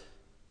guard,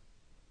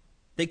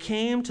 they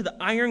came to the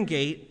iron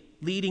gate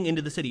leading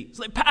into the city.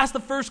 So they passed the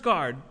first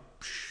guard,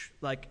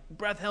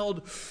 breath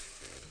held.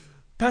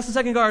 Past the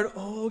second guard.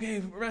 Oh,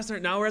 okay, rest.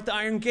 Now we're at the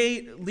iron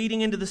gate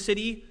leading into the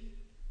city.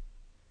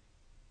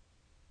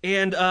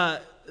 And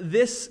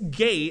this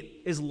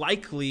gate is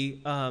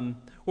likely,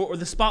 or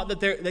the spot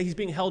that he's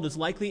being held is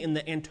likely in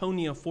the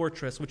Antonia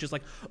fortress, which is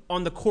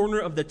on the corner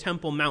of the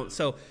Temple Mount.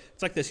 So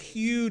it's this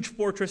huge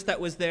fortress that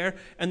was there.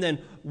 And then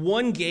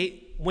one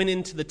gate went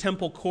into the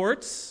temple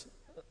courts,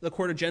 the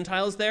court of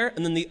Gentiles there.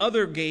 And then the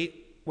other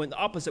gate went the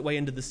opposite way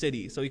into the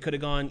city, so he could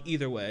have gone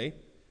either way.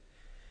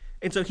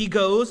 And so he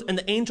goes, and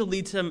the angel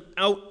leads him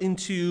out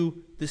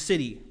into the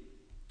city.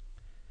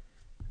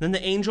 Then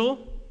the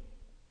angel,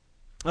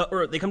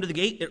 or they come to the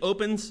gate, it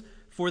opens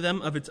for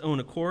them of its own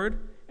accord,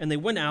 and they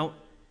went out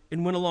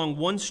and went along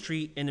one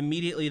street, and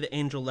immediately the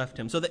angel left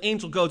him. So the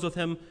angel goes with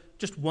him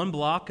just one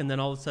block, and then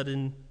all of a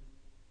sudden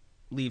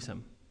leaves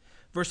him.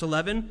 Verse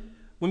 11,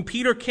 when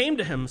Peter came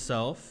to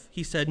himself,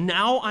 he said,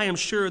 "Now I am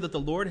sure that the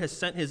Lord has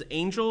sent his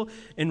angel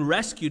and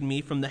rescued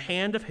me from the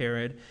hand of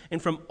Herod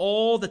and from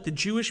all that the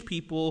Jewish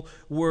people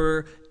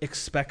were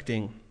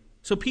expecting."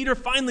 So Peter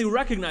finally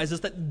recognizes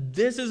that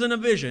this isn't a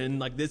vision,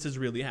 like this is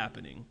really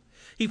happening.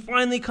 He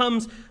finally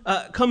comes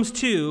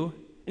to,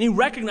 and he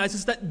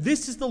recognizes that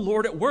this is the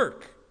Lord at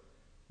work.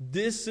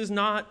 This is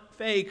not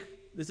fake.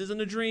 This isn't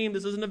a dream.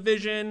 This isn't a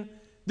vision.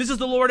 This is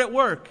the Lord at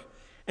work.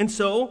 And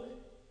so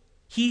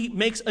he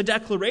makes a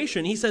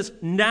declaration. He says,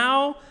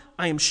 "Now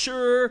I am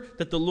sure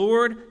that the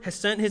Lord has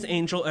sent his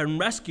angel and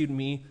rescued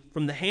me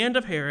from the hand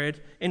of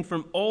Herod and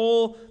from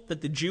all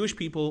that the Jewish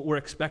people were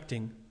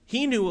expecting."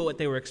 He knew what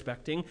they were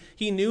expecting.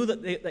 He knew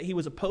that he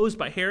was opposed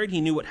by Herod. He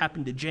knew what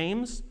happened to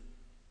James.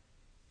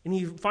 And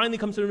he finally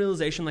comes to the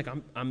realization, like,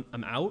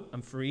 I'm out,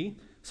 I'm free.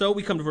 So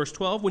we come to verse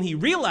 12. When he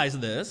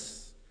realized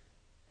this,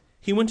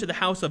 he went to the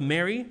house of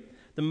Mary,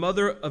 the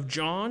mother of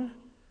John,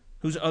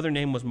 whose other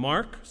name was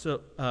Mark,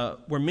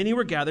 where many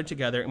were gathered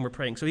together and were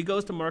praying. So he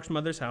goes to Mark's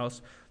mother's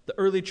house. The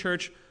early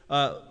church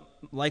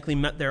likely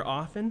met there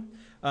often.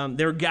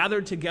 They're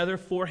gathered together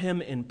for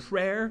him in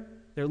prayer.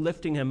 They're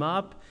lifting him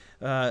up.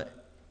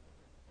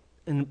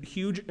 A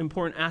huge,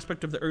 important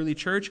aspect of the early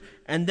church.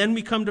 And then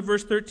we come to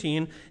verse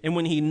 13. And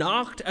when he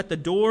knocked at the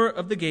door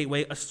of the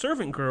gateway, a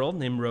servant girl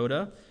named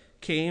Rhoda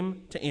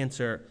came to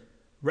answer.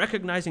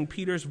 Recognizing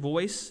Peter's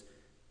voice,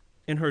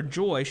 in her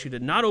joy, she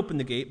did not open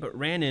the gate, but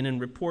ran in and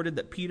reported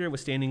that Peter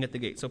was standing at the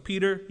gate. So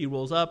Peter, he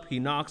rolls up, he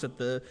knocks at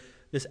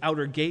this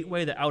outer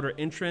gateway, the outer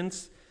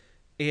entrance,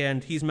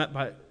 and he's met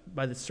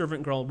by the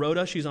servant girl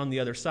Rhoda. She's on the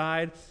other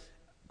side.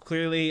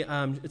 Clearly,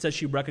 it says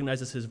she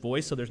recognizes his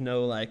voice, so there's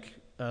no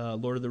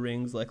Lord of the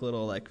Rings,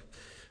 little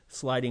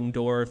sliding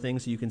door thing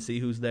so you can see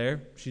who's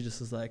there. She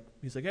just is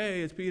he's like,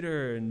 "Hey, it's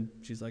Peter," and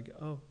she's like,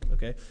 "Oh,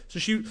 okay." So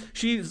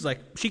she's like,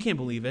 she can't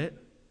believe it.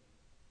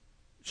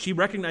 She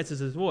recognizes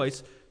his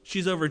voice.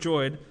 She's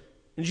overjoyed,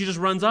 and she just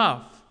runs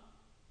off.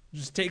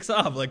 Just takes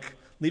off,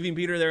 leaving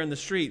Peter there in the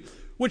street,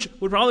 which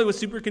probably was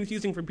super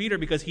confusing for Peter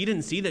because he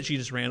didn't see that she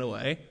just ran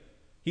away.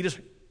 She just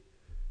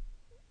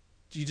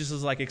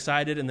was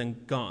excited and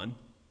then gone.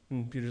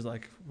 And Peter's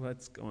like,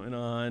 "What's going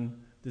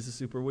on? This is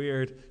super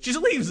weird." She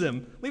just leaves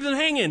him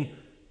hanging.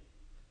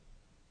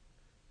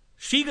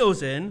 She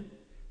goes in.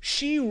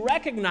 She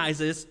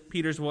recognizes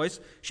Peter's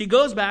voice. She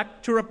goes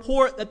back to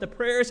report that the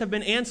prayers have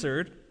been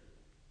answered.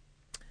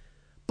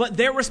 But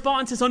their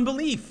response is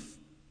unbelief.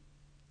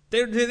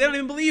 They don't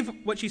even believe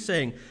what she's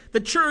saying.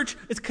 The church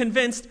is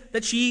convinced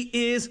that she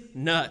is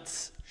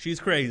nuts. She's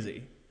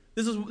crazy.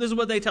 This is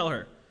what they tell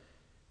her.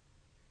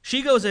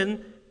 She goes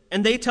in,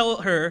 and they tell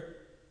her,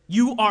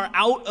 "You are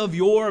out of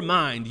your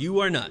mind. You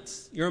are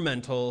nuts. You're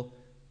mental.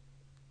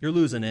 You're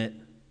losing it.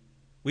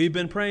 We've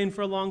been praying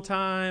for a long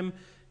time.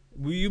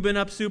 You've been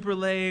up super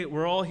late.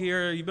 We're all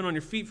here. You've been on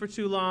your feet for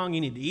too long. You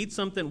need to eat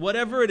something."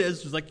 Whatever it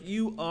is, it's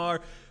you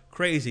are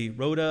crazy.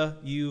 Rhoda,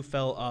 you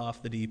fell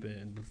off the deep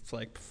end.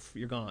 It's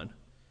you're gone.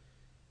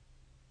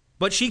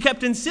 But she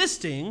kept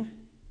insisting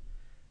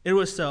it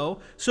was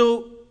so.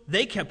 So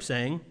they kept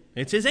saying,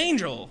 "It's his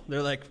angel."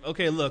 They're like,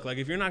 "Okay, look,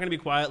 if you're not going to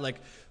be quiet,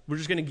 we're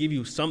just going to give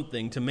you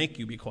something to make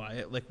you be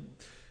quiet.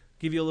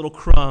 Give you a little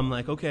crumb.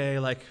 Okay,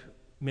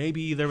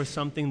 maybe there was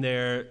something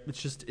there.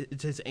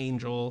 It's his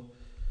angel."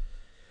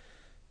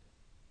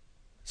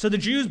 So the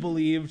Jews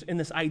believed in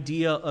this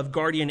idea of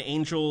guardian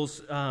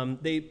angels.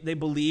 They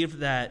believed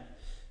that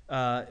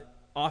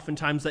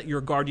oftentimes that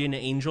your guardian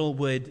angel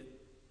would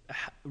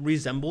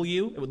resemble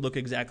you. It would look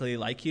exactly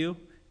like you.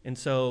 And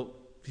so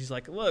he's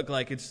like, "Look,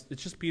 it's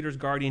just Peter's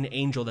guardian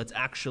angel that's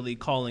actually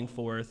calling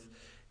forth.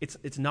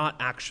 It's not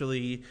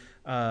actually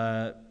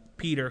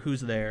Peter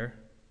who's there."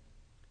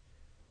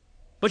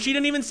 But she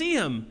didn't even see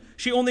him.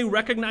 She only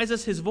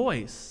recognizes his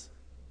voice.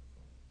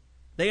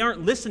 They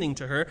aren't listening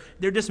to her.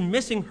 They're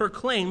dismissing her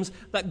claims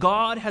that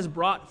God has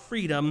brought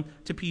freedom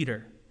to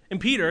Peter. And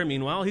Peter,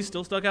 meanwhile, he's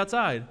still stuck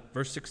outside.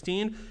 Verse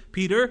 16,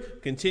 Peter,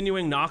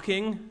 continuing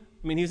knocking.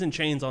 He's in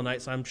chains all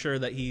night, so I'm sure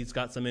that he's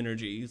got some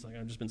energy. He's like,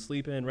 "I've just been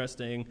sleeping,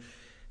 resting."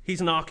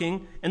 He's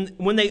knocking. And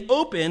when they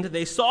opened,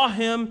 they saw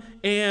him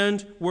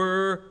and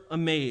were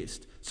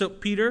amazed. So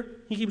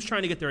Peter, he keeps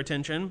trying to get their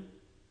attention.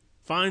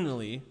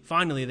 Finally,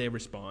 they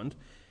respond.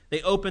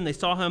 They open, they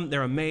saw him,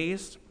 they're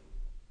amazed.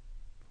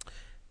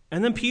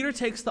 And then Peter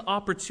takes the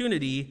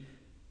opportunity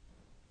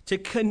to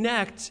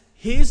connect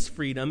his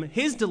freedom,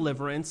 his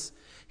deliverance,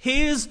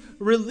 his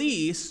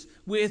release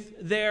with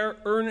their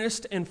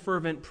earnest and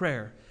fervent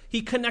prayer.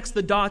 He connects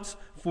the dots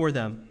for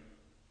them.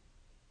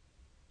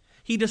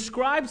 He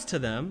describes to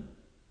them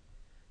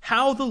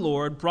how the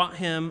Lord brought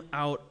him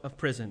out of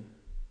prison.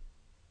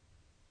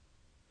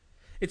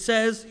 It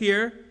says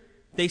here,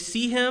 they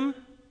see him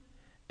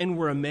and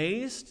were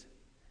amazed.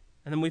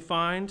 And then we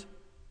find,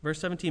 verse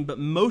 17, but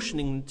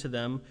motioning to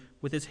them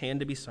with his hand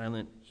to be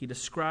silent, he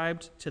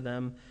described to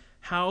them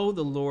how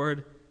the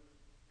Lord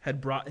had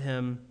brought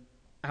him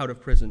out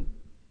of prison.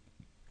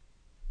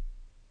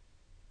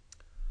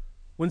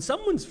 When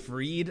someone's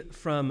freed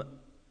from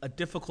a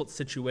difficult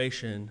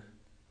situation,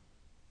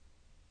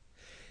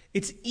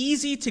 it's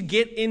easy to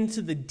get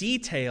into the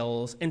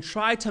details and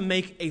try to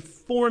make a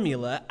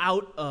formula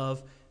out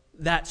of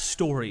that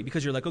story,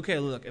 because you're like, okay,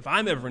 look, if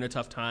I'm ever in a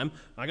tough time,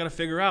 I got to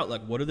figure out,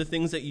 like, what are the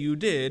things that you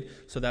did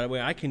so that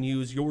way I can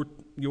use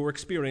your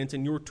experience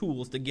and your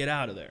tools to get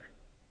out of there.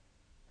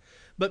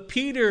 But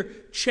Peter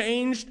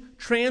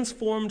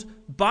transformed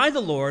by the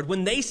Lord.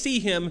 When they see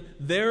him,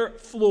 they're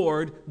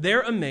floored,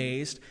 they're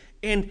amazed,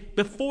 and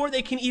before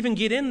they can even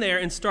get in there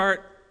and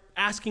start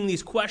asking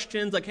these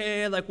questions, like,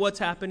 hey, like, what's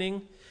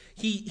happening?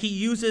 He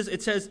uses,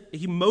 it says,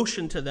 he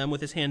motioned to them with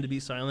his hand to be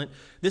silent.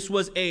 This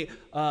was a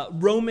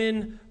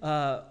Roman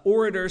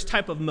orator's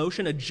type of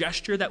motion, a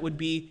gesture that would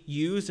be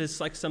used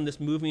as like this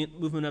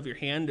movement of your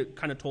hand. It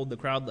kind of told the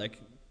crowd, like,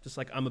 just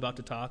like, I'm about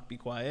to talk, be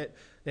quiet.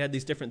 They had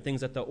these different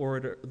things that the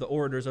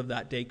orators of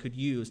that day could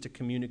use to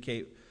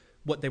communicate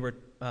what they were,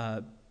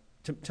 to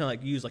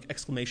like use like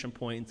exclamation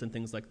points and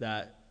things like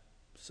that,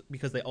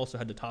 because they also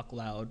had to talk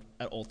loud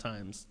at all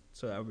times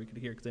so that everybody could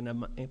hear, because they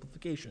didn't have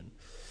amplification.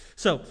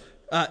 So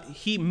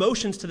he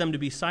motions to them to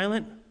be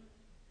silent,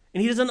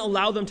 and he doesn't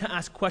allow them to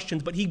ask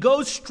questions, but he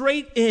goes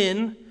straight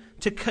in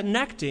to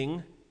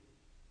connecting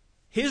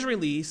his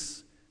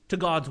release to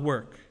God's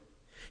work.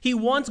 He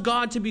wants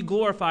God to be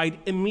glorified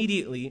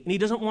immediately, and he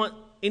doesn't want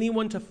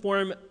anyone to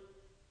form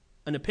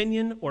an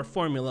opinion or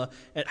formula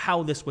at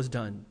how this was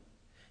done.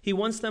 He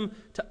wants them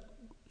to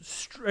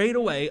straight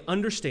away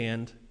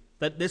understand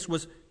that this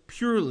was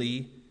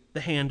purely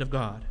the hand of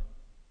God.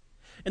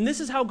 And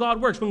this is how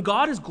God works. When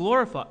God is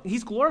glorified,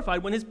 he's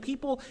glorified when his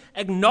people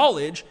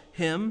acknowledge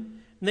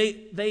him, and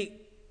they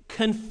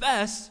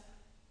confess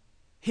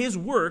his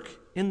work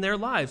in their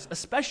lives,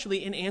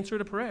 especially in answer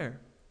to prayer.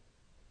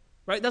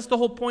 Right? That's the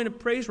whole point of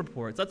praise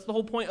reports. That's the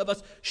whole point of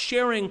us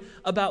sharing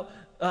about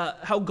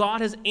how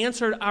God has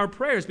answered our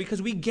prayers,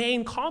 because we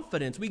gain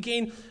confidence.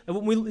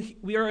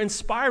 We are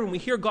inspired when we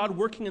hear God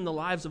working in the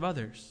lives of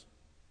others.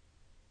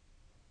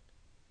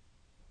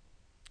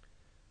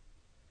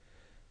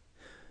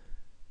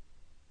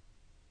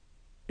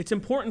 It's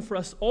important for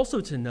us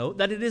also to note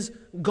that it is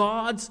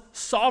God's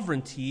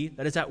sovereignty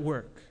that is at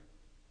work.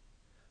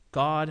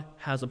 God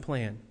has a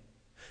plan.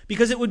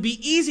 Because it would be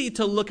easy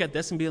to look at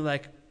this and be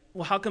like,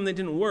 well, how come they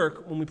didn't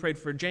work when we prayed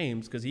for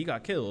James? Because he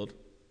got killed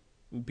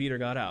and Peter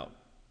got out.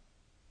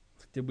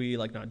 Did we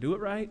not do it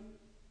right?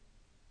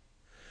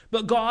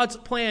 But God's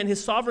plan,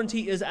 his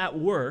sovereignty is at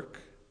work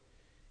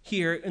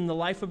here in the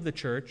life of the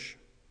church.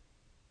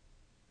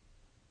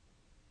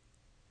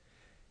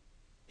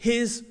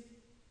 His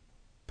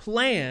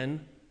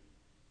plan,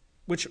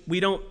 which we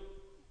don't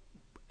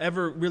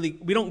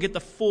get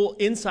the full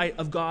insight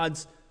of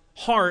God's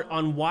heart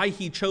on why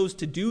he chose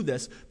to do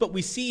this, but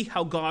we see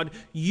how God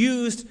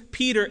used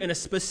Peter in a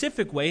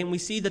specific way, and we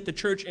see that the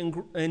church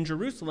in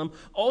Jerusalem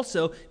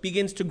also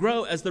begins to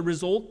grow as the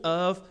result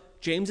of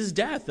James's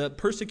death, the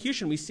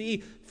persecution. We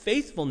see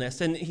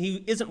faithfulness, and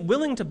he isn't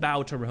willing to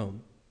bow to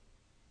Rome.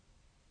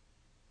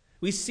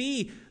 We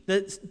see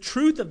the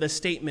truth of the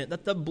statement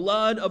that the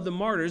blood of the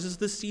martyrs is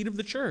the seed of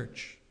the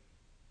church,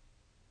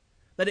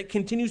 that it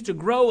continues to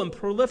grow and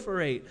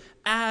proliferate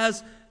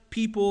as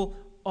people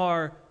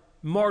are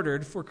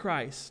martyred for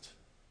Christ.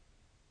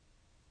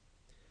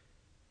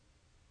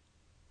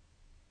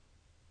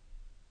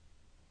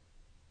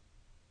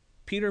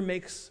 Peter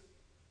makes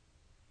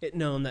it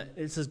known that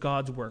this is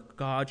God's work.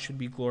 God should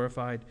be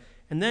glorified.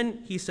 And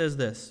then he says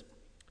this,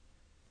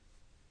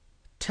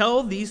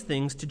 "Tell these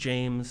things to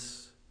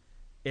James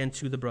and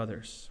to the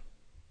brothers."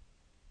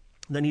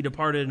 Then he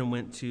departed and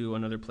went to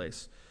another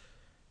place.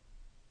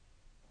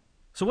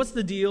 So what's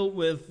the deal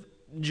with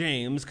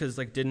James? Because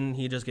didn't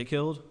he just get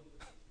killed?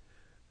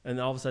 And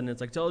all of a sudden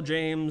it's tell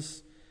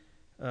James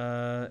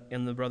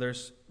and the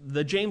brothers.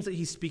 The James that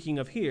he's speaking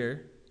of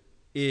here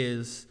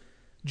is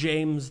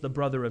James, the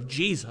brother of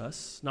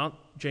Jesus,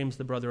 not James,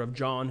 the brother of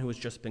John, who has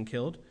just been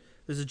killed.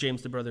 This is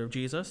James, the brother of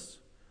Jesus.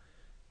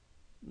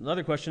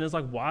 Another question is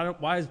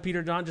why is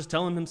Peter not just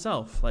telling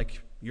himself?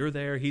 You're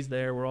there, he's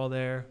there, we're all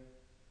there.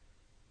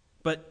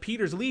 But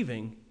Peter's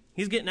leaving.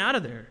 He's getting out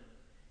of there.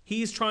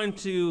 He's trying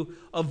to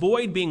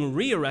avoid being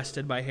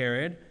rearrested by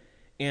Herod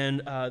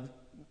and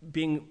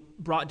being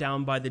brought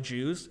down by the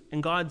Jews,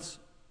 and God's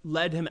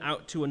led him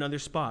out to another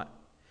spot.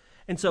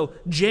 And so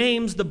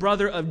James, the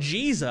brother of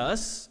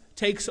Jesus,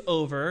 takes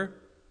over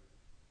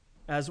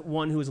as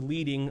one who is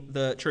leading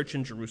the church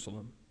in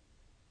Jerusalem.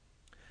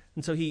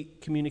 And so he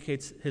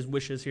communicates his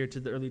wishes here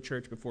to the early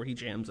church before he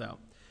jams out.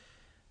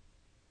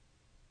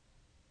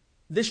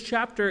 This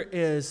chapter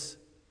is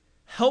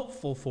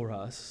helpful for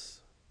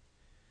us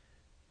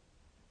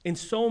in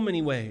so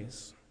many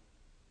ways.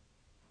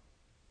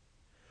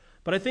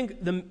 But I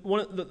think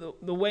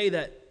the way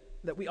that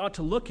that we ought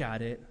to look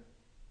at it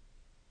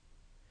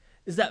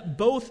is that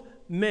both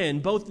men,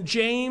 both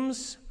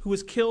James, who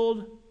was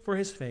killed for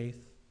his faith,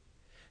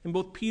 and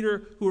both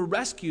Peter, who were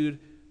rescued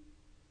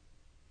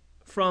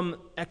from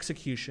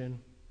execution,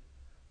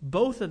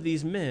 both of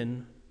these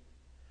men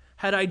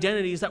had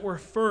identities that were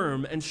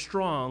firm and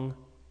strong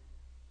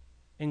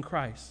in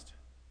Christ.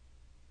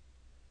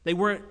 They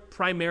weren't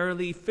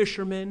primarily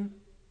fishermen.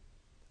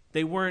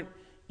 They weren't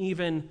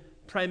even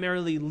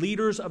primarily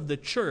leaders of the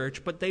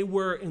church, but they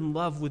were in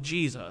love with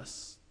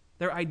Jesus.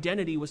 Their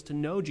identity was to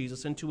know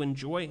Jesus and to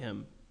enjoy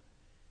him.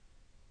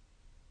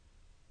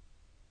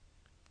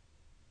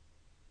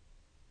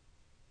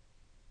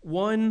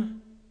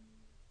 One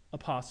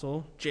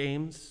apostle,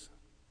 James,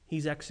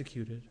 he's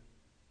executed.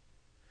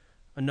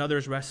 Another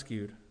is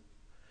rescued.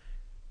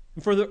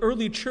 And for the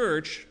early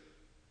church,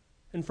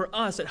 and for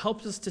us, it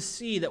helps us to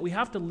see that we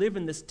have to live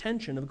in this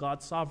tension of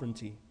God's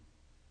sovereignty.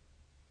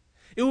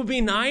 It would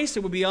be nice,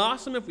 it would be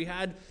awesome if we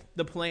had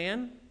the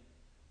plan.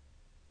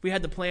 If we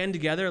had the plan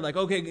together, like,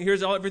 okay,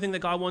 here's everything that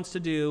God wants to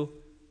do,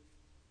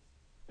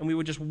 and we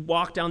would just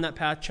walk down that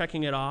path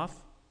checking it off.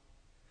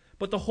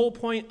 But the whole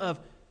point of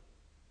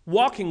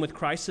walking with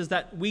Christ is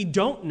that we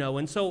don't know,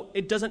 and so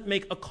it doesn't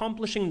make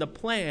accomplishing the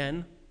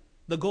plan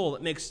the goal.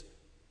 It makes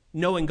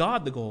knowing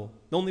God the goal.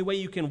 The only way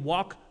you can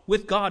walk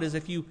with God is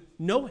if you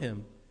know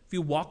him, if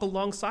you walk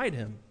alongside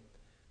him.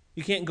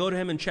 You can't go to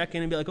him and check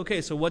in and be like,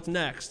 okay, so what's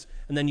next?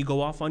 And then you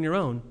go off on your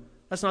own.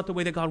 That's not the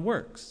way that God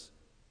works.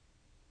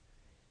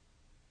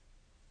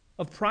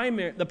 The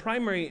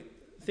primary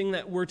thing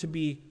that we're to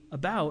be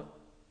about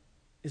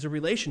is a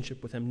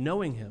relationship with him,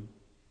 knowing him.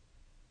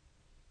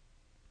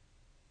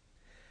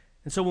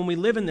 And so when we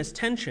live in this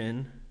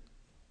tension,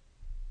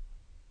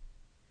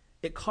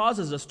 it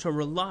causes us to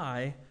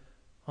rely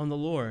on the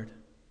Lord.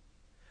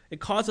 It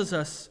causes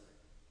us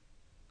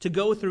to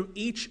go through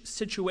each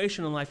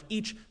situation in life,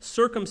 each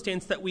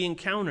circumstance that we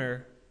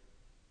encounter,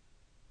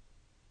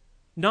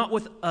 not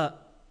with a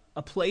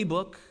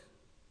playbook,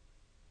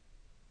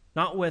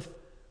 not with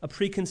a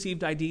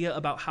preconceived idea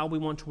about how we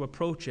want to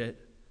approach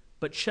it,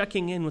 but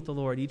checking in with the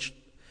Lord each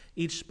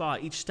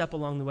spot, each step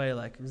along the way,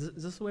 like, is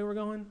this the way we're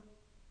going?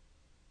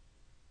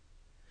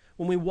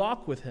 When we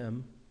walk with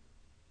him,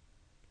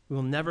 we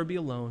will never be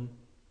alone.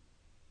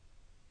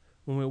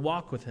 When we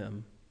walk with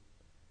him,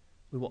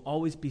 we will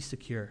always be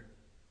secure.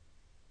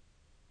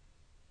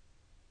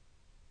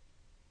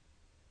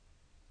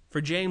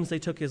 For James, they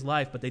took his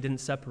life, but they didn't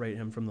separate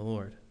him from the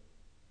Lord.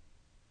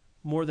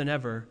 More than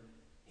ever,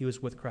 he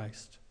was with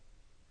Christ.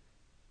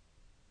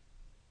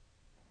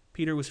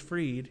 Peter was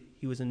freed.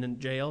 He was in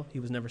jail. He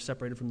was never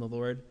separated from the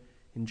Lord.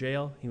 In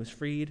jail, he was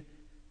freed.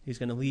 He's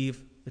going to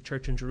leave the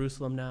church in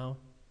Jerusalem now.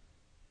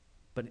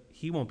 But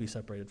he won't be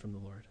separated from the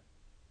Lord.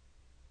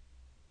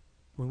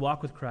 When we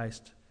walk with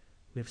Christ,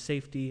 we have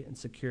safety and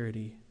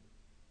security.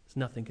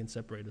 Nothing can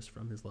separate us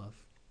from his love.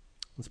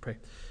 Let's pray.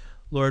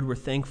 Lord, we're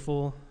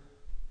thankful.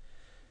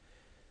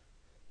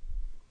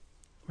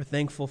 We're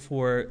thankful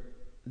for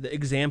the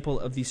example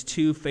of these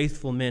two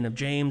faithful men, of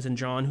James and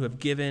John, who have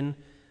given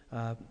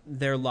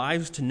their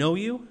lives to know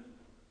you,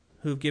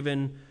 who have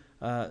given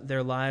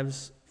their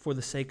lives for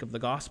the sake of the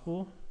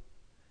gospel.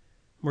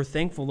 We're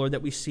thankful, Lord,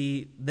 that we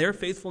see their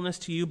faithfulness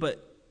to you,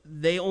 but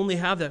they only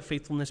have that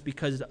faithfulness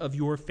because of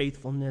your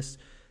faithfulness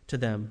to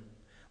them.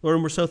 Lord,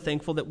 and we're so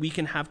thankful that we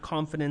can have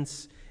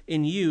confidence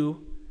in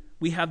you.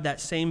 We have that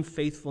same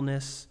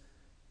faithfulness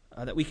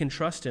that we can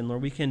trust in,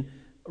 Lord. We can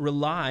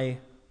rely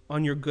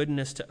on your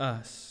goodness to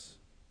us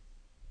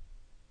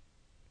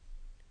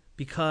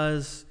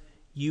because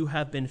you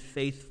have been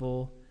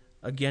faithful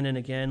again and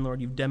again,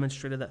 Lord. You've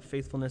demonstrated that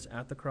faithfulness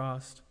at the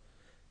cross.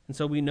 And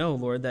so we know,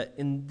 Lord, that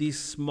in these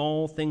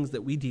small things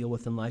that we deal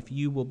with in life,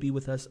 you will be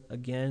with us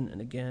again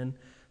and again,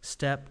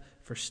 step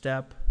for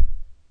step.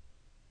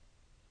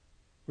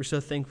 We're so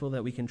thankful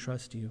that we can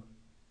trust you.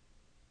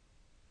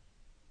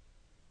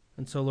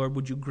 And so, Lord,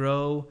 would you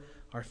grow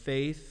our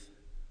faith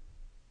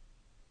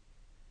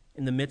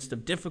in the midst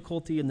of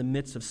difficulty, in the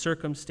midst of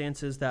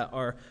circumstances that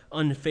are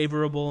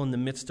unfavorable, in the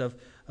midst of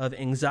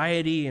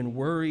anxiety and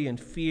worry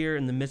and fear,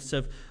 in the midst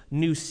of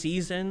new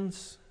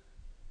seasons,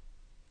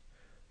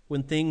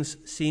 when things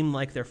seem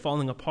like they're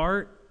falling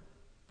apart.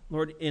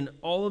 Lord, in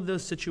all of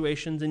those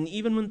situations, and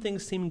even when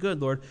things seem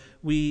good, Lord,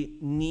 we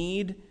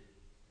need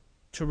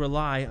to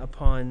rely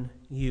upon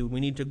you. We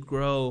need to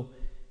grow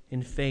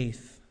in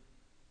faith.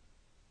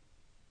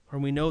 Or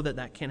we know that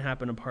that can't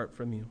happen apart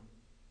from you.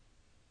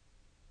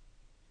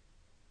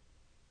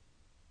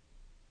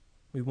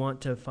 We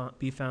want to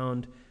be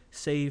found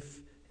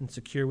safe and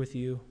secure with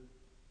you,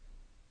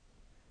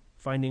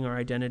 finding our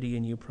identity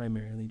in you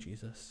primarily,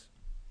 Jesus.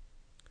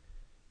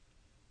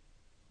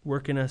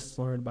 Work in us,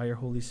 Lord, by your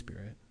Holy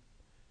Spirit.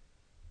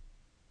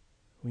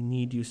 We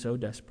need you so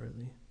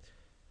desperately.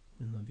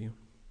 We love you.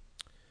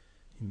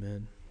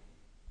 Amen.